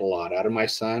expect a lot out of my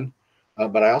son,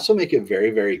 but I also make it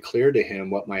very, very clear to him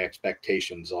what my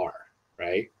expectations are,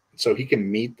 right? So he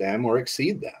can meet them or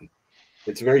exceed them.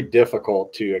 It's very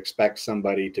difficult to expect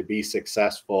somebody to be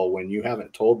successful when you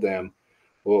haven't told them,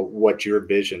 well, what your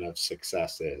vision of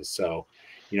success is. So,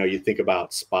 you know, you think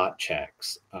about spot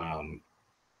checks.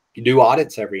 You do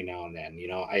audits every now and then. You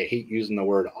know, I hate using the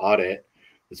word audit.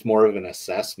 It's more of an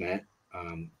assessment.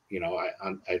 You know,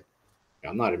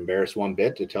 I'm not embarrassed one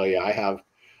bit to tell you I have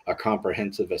a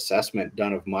comprehensive assessment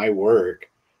done of my work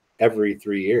every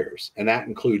 3 years, and that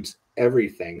includes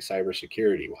everything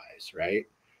cybersecurity wise, right?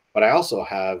 But I also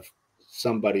have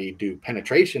somebody do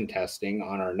penetration testing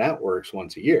on our networks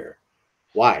once a year.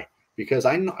 Why? Because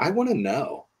I want to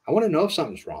know. I want to know if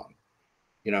something's wrong.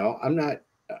 You know, I'm not.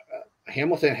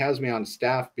 Hamilton has me on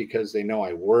staff because they know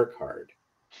I work hard.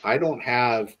 I don't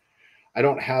have. I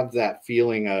don't have that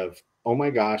feeling of, oh my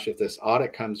gosh, if this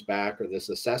audit comes back or this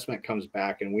assessment comes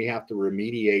back and we have to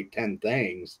remediate 10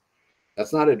 things,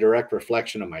 that's not a direct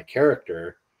reflection of my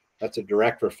character. That's a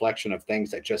direct reflection of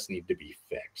things that just need to be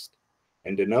fixed.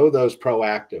 And to know those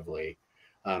proactively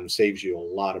saves you a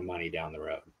lot of money down the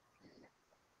road.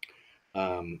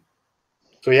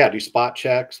 So yeah, do spot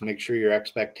checks, make sure your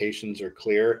expectations are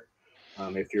clear.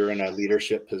 If you're in a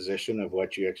leadership position of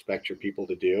what you expect your people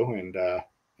to do, and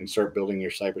start building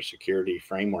your cybersecurity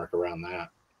framework around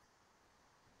that.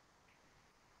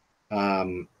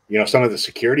 You know, some of the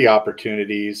security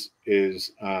opportunities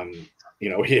is, you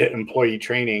know, employee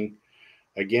training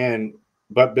again,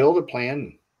 but build a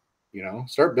plan. You know,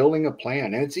 start building a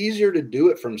plan, and it's easier to do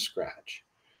it from scratch.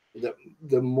 The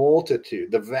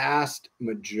vast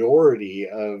majority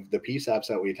of the PSAPs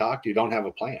that we talk to don't have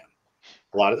a plan.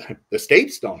 A lot of the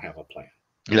states don't have a plan.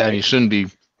 Yeah, right? You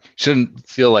shouldn't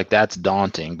feel like that's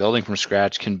daunting. Building from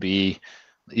scratch can be,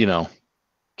 you know,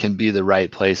 can be the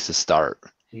right place to start.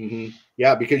 Mm-hmm.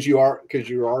 Yeah, because you're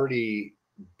already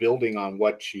building on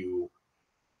what you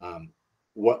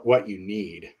what you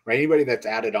need, right? Anybody that's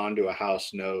added on to a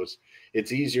house knows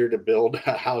it's easier to build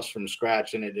a house from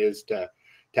scratch than it is to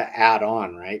add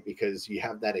on, right? Because you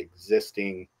have that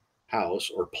existing house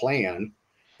or plan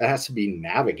that has to be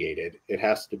navigated. It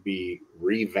has to be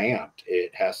revamped.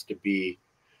 It has to be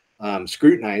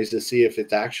scrutinized to see if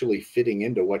it's actually fitting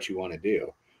into what you want to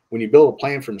do. When you build a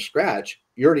plan from scratch,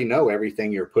 you already know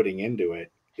everything you're putting into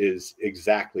it is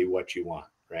exactly what you want,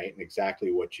 right? And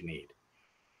exactly what you need.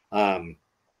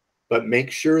 But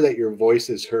make sure that your voice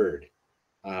is heard.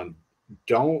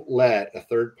 Don't let a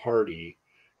third party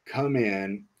come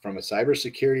in from a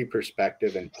cybersecurity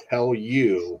perspective and tell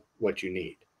you what you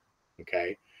need.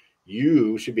 Okay.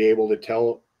 You should be able to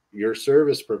tell your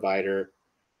service provider,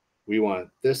 we want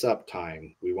this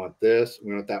uptime, we want this,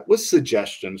 we want that, with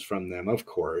suggestions from them, of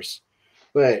course.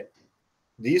 But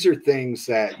these are things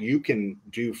that you can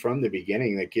do from the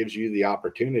beginning that gives you the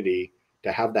opportunity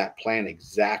to have that plan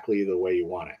exactly the way you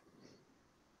want it.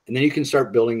 And then you can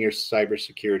start building your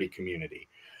cybersecurity community.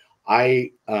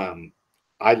 I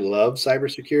love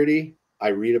cybersecurity. I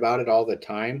read about it all the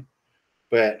time,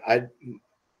 but I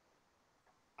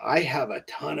have a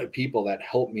ton of people that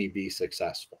help me be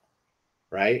successful,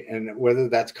 right? And whether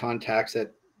that's contacts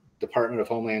at Department of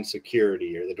Homeland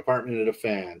Security or the Department of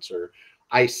Defense or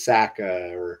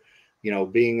ISACA, or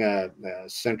being a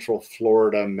Central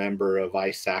Florida member of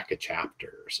ISACA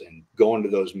chapters and going to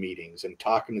those meetings and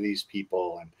talking to these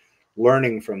people and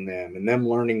learning from them and them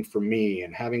learning from me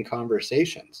and having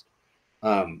conversations.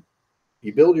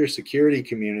 You build your security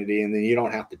community, and then you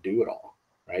don't have to do it all,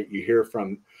 right? You hear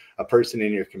from a person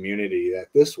in your community that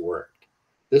this worked.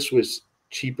 This was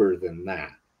cheaper than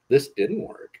that. This didn't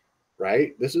work,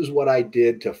 right? This is what I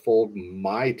did to fold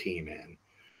my team in.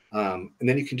 And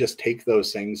then you can just take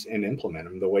those things and implement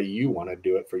them the way you want to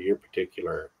do it for your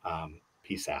particular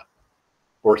PSAP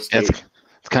or state.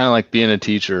 It's kind of like being a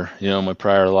teacher. In my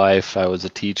prior life, I was a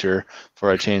teacher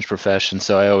before I changed profession.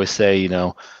 So I always say, I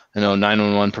know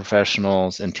 911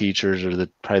 professionals and teachers are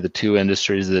probably the two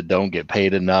industries that don't get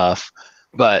paid enough.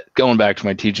 But going back to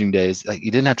my teaching days, like,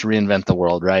 you didn't have to reinvent the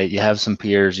world, right? You have some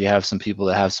peers, you have some people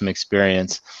that have some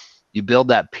experience. You build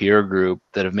that peer group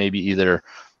that have maybe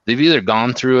they've either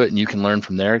gone through it and you can learn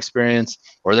from their experience,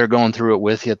 or they're going through it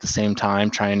with you at the same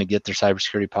time, trying to get their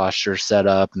cybersecurity posture set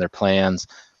up and their plans.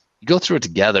 You go through it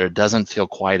together. It doesn't feel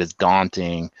quite as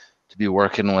daunting to be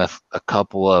working with a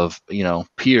couple of,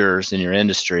 peers in your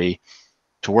industry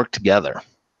to work together,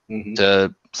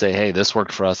 to say, hey, this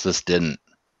worked for us, this didn't.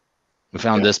 We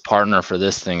found this partner for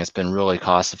this thing. It's been really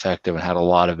cost effective and had a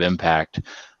lot of impact.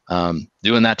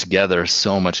 Doing that together is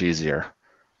so much easier.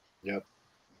 Yep.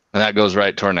 And that goes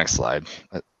right to our next slide.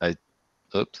 I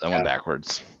went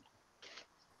backwards.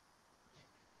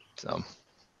 So.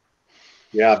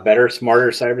 Yeah, better, smarter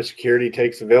cybersecurity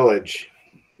takes a village,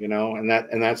 and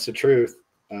that's the truth.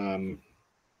 I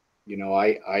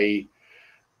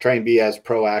try and be as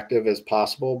proactive as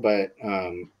possible, but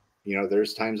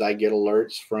there's times I get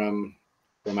alerts from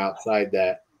outside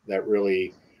that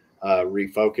really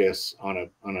refocus on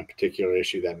a particular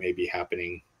issue that may be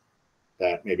happening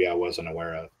that maybe I wasn't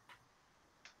aware of.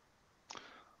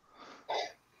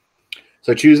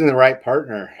 So choosing the right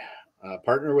partner.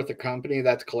 Partner with a company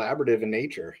that's collaborative in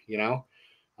nature.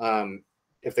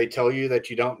 If they tell you that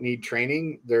you don't need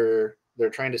training, they're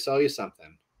trying to sell you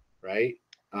something, right?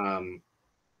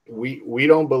 We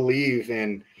don't believe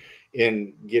in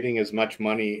getting as much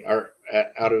money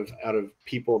out of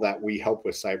people that we help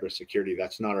with cybersecurity.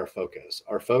 That's not our focus.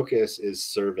 Our focus is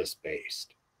service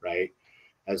based, right?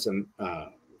 As a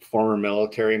former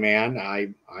military man,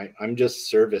 I'm just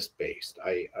service based.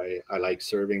 I like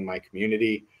serving my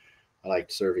community. I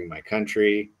like serving my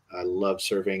country. I love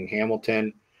serving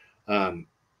Hamilton.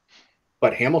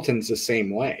 But Hamilton's the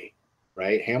same way,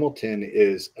 right? Hamilton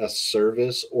is a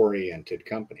service-oriented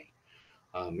company.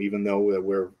 Even though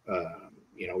we're,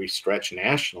 we stretch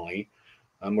nationally,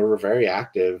 we're very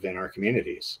active in our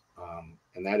communities.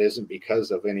 And that isn't because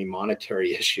of any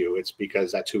monetary issue. It's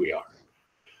because that's who we are.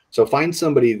 So find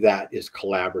somebody that is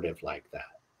collaborative like that.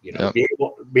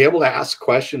 Be able to ask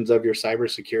questions of your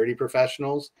cybersecurity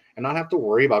professionals and not have to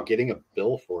worry about getting a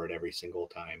bill for it every single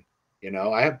time.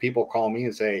 I have people call me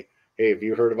and say, hey, have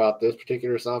you heard about this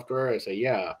particular software? I say,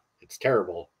 yeah, it's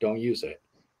terrible. Don't use it.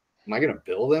 Am I going to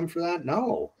bill them for that?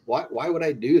 No. Why would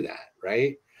I do that?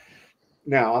 Right?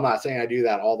 Now, I'm not saying I do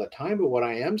that all the time, but what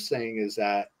I am saying is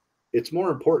that it's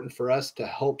more important for us to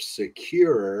help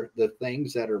secure the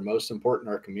things that are most important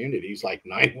in our communities, like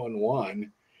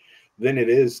 911, than it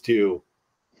is to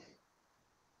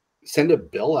send a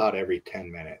bill out every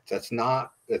 10 minutes. That's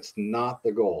not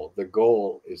the goal. The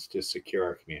goal is to secure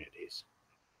our communities.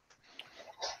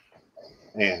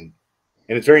 And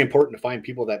it's very important to find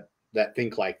people that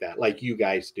think like that, like you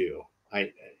guys do.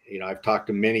 I've talked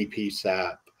to many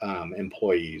PSAP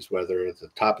employees, whether it's the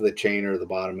top of the chain or the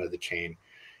bottom of the chain,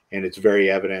 and it's very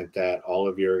evident that all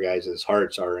of your guys'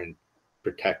 hearts are in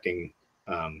protecting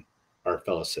our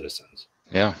fellow citizens.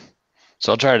 Yeah.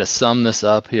 So I'll try to sum this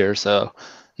up here. So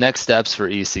next steps for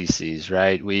ECCs,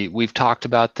 right? We've talked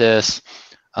about this.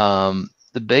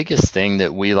 The biggest thing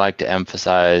that we like to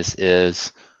emphasize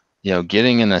is,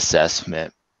 getting an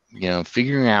assessment,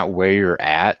 figuring out where you're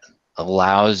at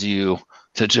allows you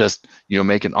to just,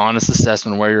 make an honest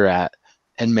assessment where you're at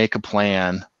and make a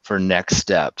plan for next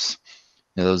steps.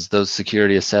 Those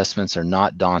security assessments are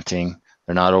not daunting.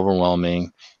 They're not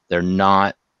overwhelming. They're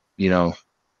not,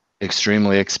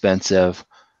 extremely expensive,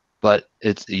 but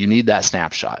you need that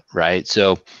snapshot, right?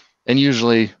 So, and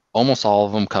usually almost all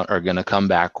of them are going to come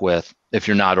back with, if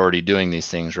you're not already doing these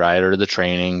things, right, or the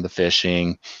training, the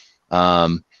phishing,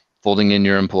 folding in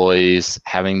your employees,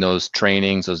 having those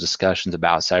trainings, those discussions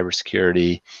about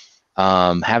cybersecurity,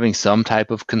 having some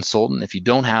type of consultant. If you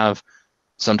don't have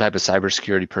some type of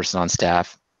cybersecurity person on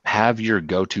staff, have your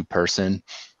go-to person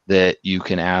that you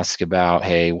can ask about,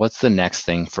 hey, what's the next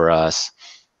thing for us?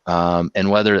 And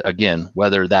whether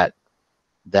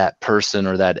that person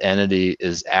or that entity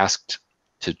is asked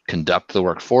to conduct the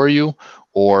work for you,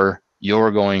 or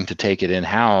you're going to take it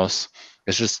in-house,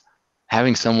 it's just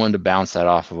having someone to bounce that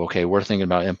off of. Okay, we're thinking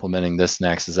about implementing this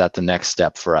next. Is that the next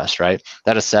step for us, right?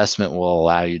 That assessment will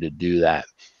allow you to do that.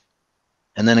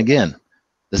 And then again,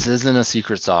 this isn't a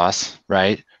secret sauce,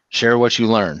 right? Share what you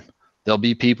learn. There'll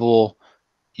be people,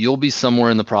 you'll be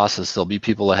somewhere in the process. There'll be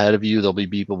people ahead of you. There'll be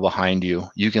people behind you.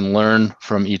 You can learn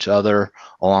from each other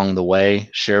along the way.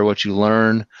 Share what you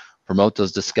learn. Promote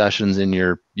those discussions in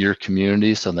your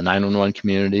community, so the 911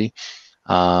 community,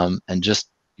 and just,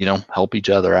 help each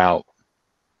other out.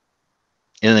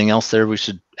 Anything else there we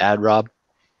should add, Rob?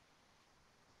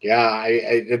 Yeah,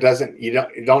 it doesn't. You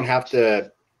don't have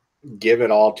to give it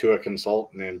all to a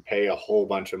consultant and pay a whole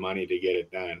bunch of money to get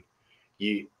it done.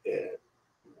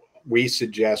 We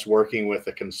suggest working with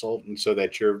a consultant so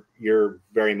that you're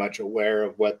very much aware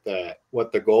of what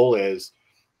the goal is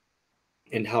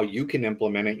and how you can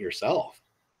implement it yourself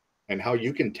and how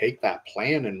you can take that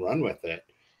plan and run with it.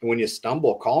 And when you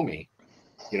stumble, call me.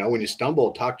 When you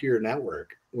stumble, talk to your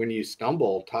network. When you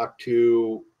stumble, talk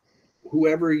to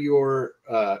whoever your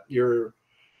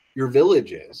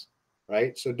village is,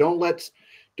 right? So don't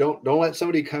let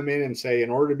somebody come in and say, in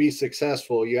order to be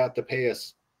successful, you have to pay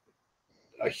us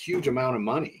a huge amount of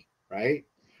money, right?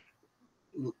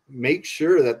 Make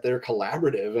sure that they're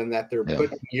collaborative and that they're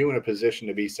putting you in a position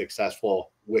to be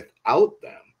successful without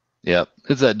them. Yep,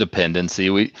 it's that dependency.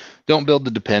 We don't build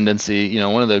the dependency.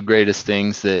 One of the greatest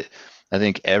things that I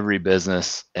think every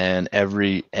business and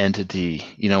every entity,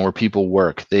 where people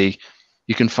work,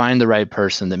 you can find the right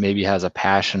person that maybe has a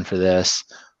passion for this,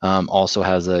 also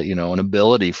has an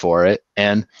ability for it,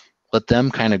 and let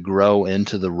them kind of grow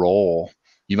into the role.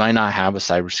 You might not have a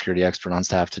cybersecurity expert on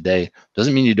staff today.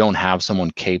 Doesn't mean you don't have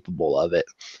someone capable of it.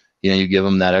 You give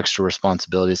them that extra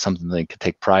responsibility, something they could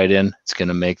take pride in. It's going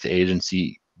to make the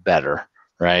agency better,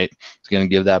 right? It's going to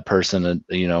give that person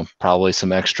probably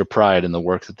some extra pride in the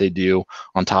work that they do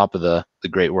on top of the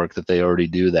great work that they already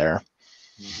do there.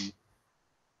 Mm-hmm.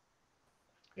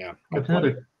 Yeah.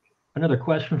 Another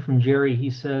question from Jerry. He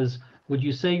says, would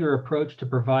you say your approach to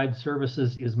provide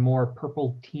services is more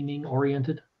purple teaming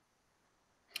oriented?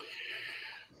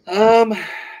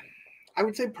 I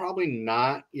would say probably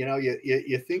not.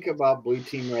 You think about blue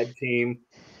team, red team,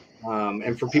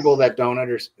 and for people that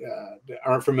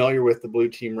aren't familiar with the blue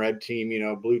team, red team,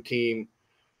 blue team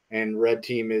and red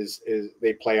team is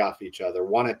they play off each other.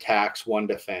 One attacks, one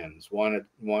defends. One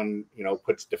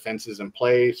puts defenses in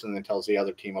place and then tells the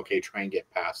other team, okay, try and get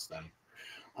past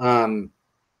them.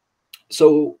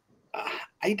 So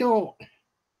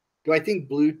do I think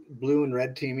blue and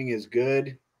red teaming is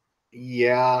good?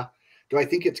 Yeah. Do I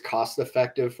think it's cost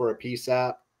effective for a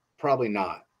PSAP? Probably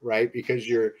not, right? Because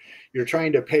you're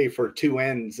trying to pay for two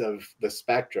ends of the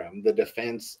spectrum, the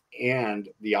defense and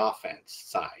the offense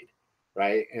side,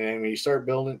 right? And then when you start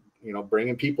building,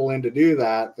 bringing people in to do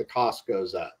that, the cost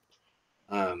goes up.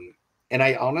 And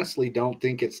I honestly don't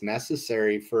think it's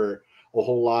necessary for a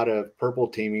whole lot of purple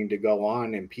teaming to go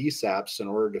on in PSAPs in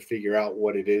order to figure out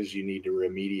what it is you need to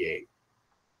remediate.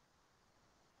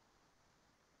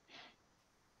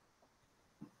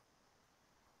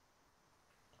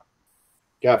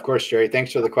 Yeah, of course, Jerry.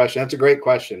 Thanks for the question. That's a great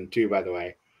question too, by the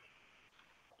way.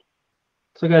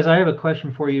 So guys, I have a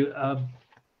question for you.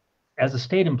 As a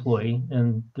state employee,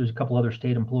 and there's a couple other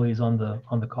state employees on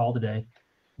the call today,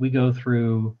 we go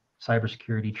through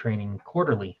cybersecurity training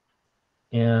quarterly.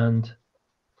 And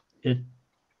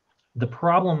the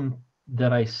problem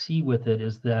that I see with it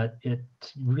is that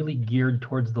it's really geared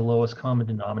towards the lowest common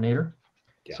denominator.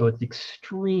 Yeah. So it's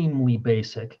extremely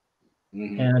basic.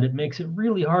 Mm-hmm. And it makes it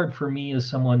really hard for me as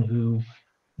someone who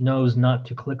knows not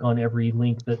to click on every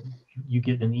link that you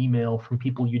get an email from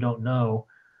people you don't know.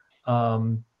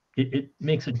 It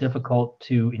makes it difficult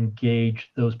to engage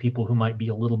those people who might be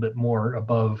a little bit more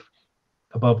above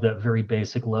that very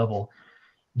basic level.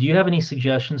 Do you have any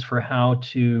suggestions for how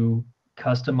to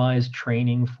customize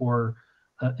training for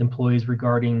employees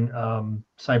regarding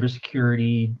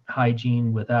cybersecurity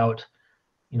hygiene without,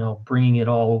 bringing it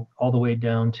all the way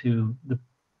down to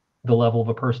the level of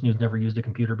a person who's never used a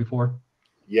computer before?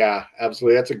 Yeah,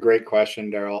 absolutely. That's a great question,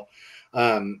 Daryl.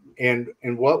 And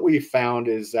what we found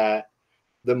is that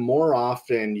the more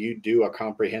often you do a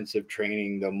comprehensive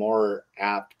training, the more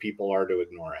apt people are to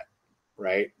ignore it,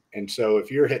 right? And so if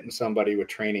you're hitting somebody with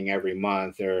training every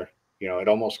month, it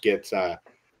almost gets a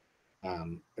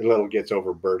little gets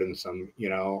overburdensome.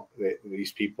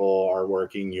 These people are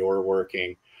working, you're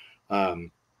working.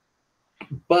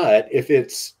 But if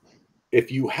it's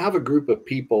if you have a group of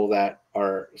people that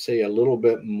are, say, a little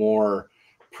bit more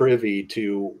privy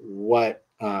to what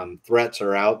threats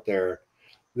are out there,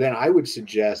 then I would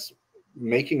suggest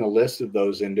making a list of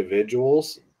those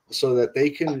individuals so that they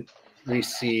can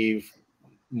receive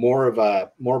more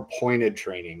pointed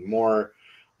training, more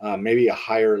maybe a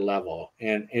higher level.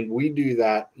 And we do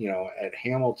that, at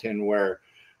Hamilton, where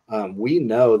we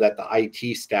know that the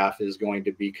IT staff is going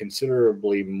to be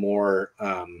considerably more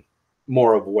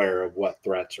aware of what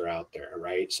threats are out there,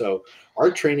 right? So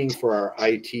our training for our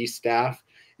IT staff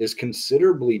is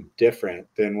considerably different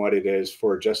than what it is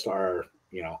for just our,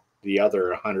 the other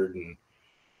 100 and,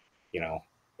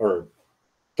 or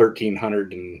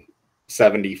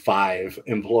 1,375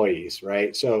 employees,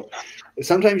 right? So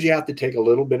sometimes you have to take a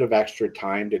little bit of extra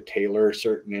time to tailor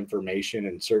certain information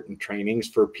and certain trainings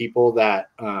for people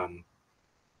that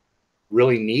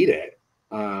really need it.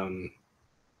 And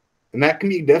that can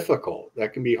be difficult.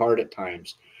 That can be hard at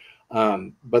times.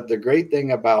 But the great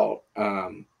thing about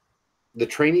the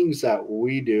trainings that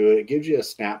we do, it gives you a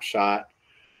snapshot,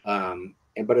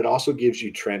 but it also gives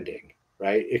you trending,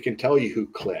 right? It can tell you who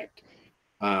clicked.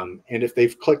 And if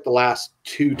they've clicked the last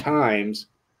 2 times,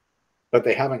 but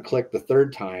they haven't clicked the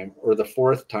 3rd time or the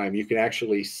 4th time, you can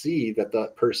actually see that the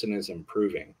person is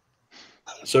improving.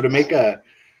 So to make a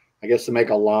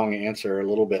long answer a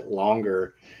little bit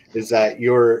longer, is that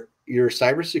your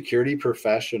cybersecurity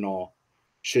professional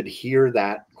should hear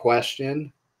that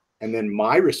question. And then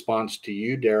my response to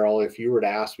you, Daryl, if you were to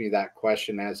ask me that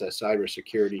question as a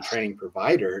cybersecurity training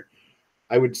provider,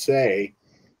 I would say,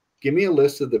 give me a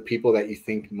list of the people that you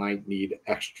think might need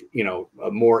extra,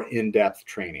 a more in-depth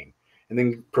training. And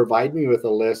then provide me with a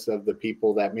list of the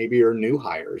people that maybe are new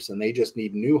hires and they just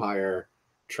need new hire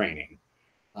training.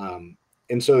 And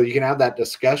so you can have that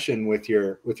discussion with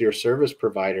your service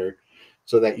provider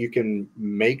so that you can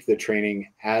make the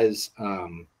training as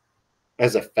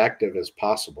effective as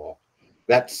possible.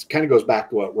 That's kind of goes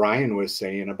back to what Ryan was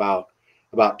saying about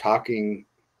talking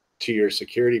to your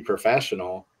security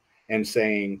professional and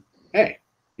saying, hey,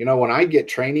 when I get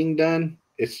training done,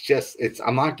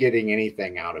 I'm not getting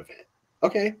anything out of it.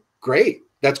 Okay, great.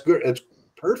 That's good. That's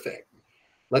perfect.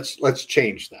 Let's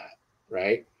change that.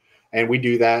 Right. And we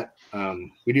do that.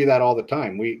 We do that all the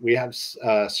time. We have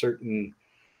certain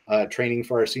training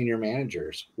for our senior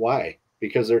managers. Why?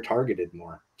 Because they're targeted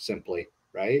more simply.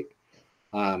 Right.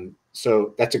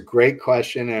 So that's a great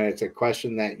question. And it's a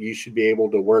question that you should be able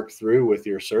to work through with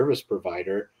your service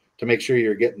provider to make sure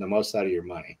you're getting the most out of your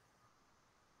money.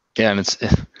 Yeah, and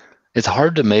it's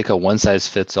hard to make a one size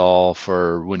fits all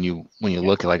for when you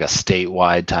look at like a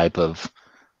statewide type of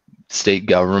state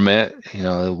government,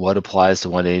 what applies to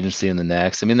one agency and the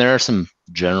next. I mean, there are some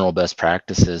general best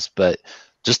practices, but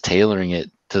just tailoring it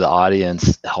to the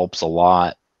audience helps a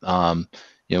lot.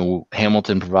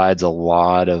 Hamilton provides a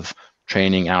lot of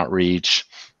training outreach,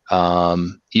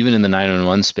 even in the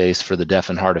 911 space for the deaf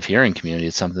and hard of hearing community.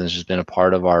 It's something that's just been a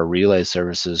part of our relay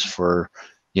services for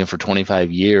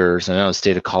 25 years. I know the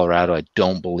state of Colorado, I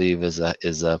don't believe is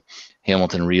a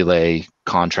Hamilton relay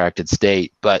contracted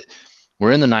state, but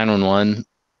we're in the 911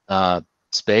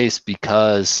 space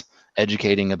because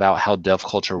educating about how deaf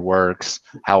culture works,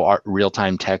 how our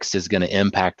real-time text is going to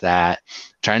impact that,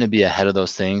 trying to be ahead of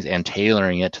those things and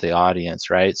tailoring it to the audience,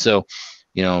 right? So,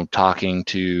 talking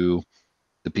to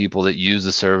the people that use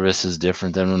the service is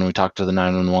different than when we talk to the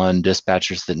 911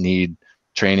 dispatchers that need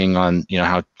training on,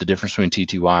 how the difference between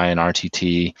TTY and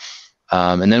RTT.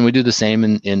 And then we do the same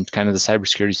in kind of the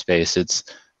cybersecurity space. It's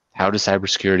how does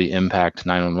cybersecurity impact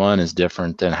 911 is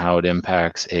different than how it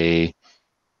impacts a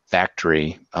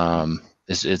factory.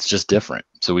 It's just different.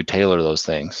 So we tailor those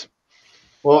things.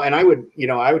 Well, and I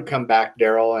would come back,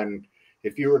 Daryl, and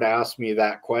if you were to ask me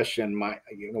that question,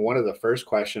 one of the first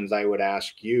questions I would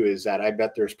ask you is that I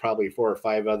bet there's probably 4 or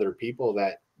 5 other people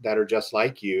that are just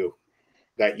like you,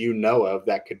 that of,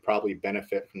 that could probably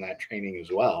benefit from that training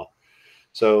as well.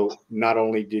 So not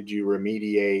only did you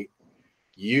remediate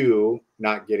you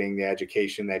not getting the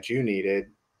education that you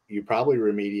needed, you probably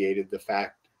remediated the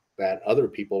fact that other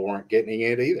people weren't getting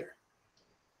it either.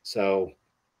 So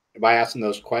by asking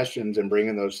those questions and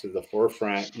bringing those to the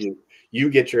forefront, you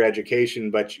get your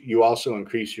education, but you also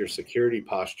increase your security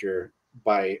posture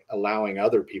by allowing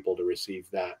other people to receive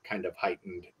that kind of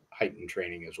heightened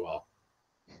training as well.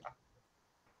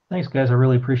 Thanks, guys. I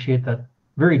really appreciate that.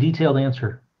 Very detailed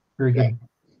answer. Very good. Yeah.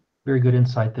 Very good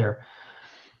insight there.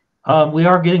 We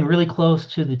are getting really close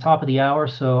to the top of the hour,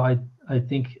 so I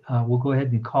think we'll go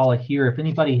ahead and call it here. If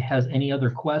anybody has any other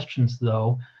questions,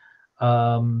 though,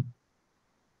 I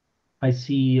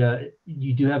see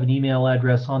you do have an email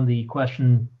address on the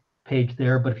question page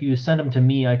there, but if you send them to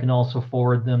me, I can also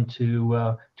forward them to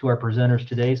our presenters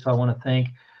today. So I want to thank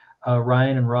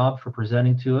Ryan and Rob for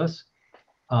presenting to us.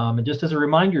 And just as a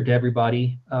reminder to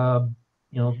everybody,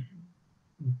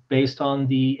 based on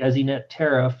the EZNet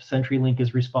tariff, CenturyLink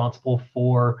is responsible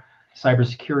for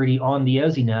cybersecurity on the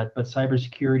EZNet, but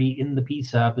cybersecurity in the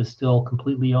PSAP is still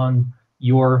completely on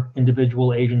your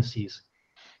individual agencies.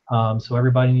 So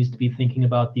everybody needs to be thinking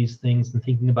about these things and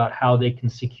thinking about how they can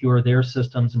secure their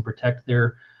systems and protect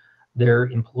their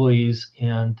employees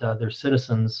and their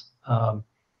citizens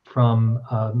from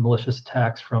malicious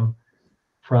attacks from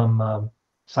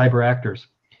cyber actors.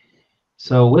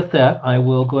 So with that, I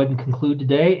will go ahead and conclude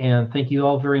today, and thank you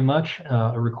all very much.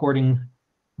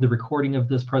 The recording of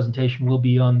this presentation will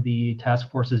be on the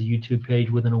task force's YouTube page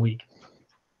within a week.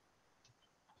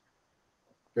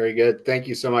 Very good. Thank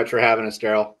you so much for having us,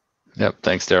 Daryl. Yep.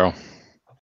 Thanks, Daryl.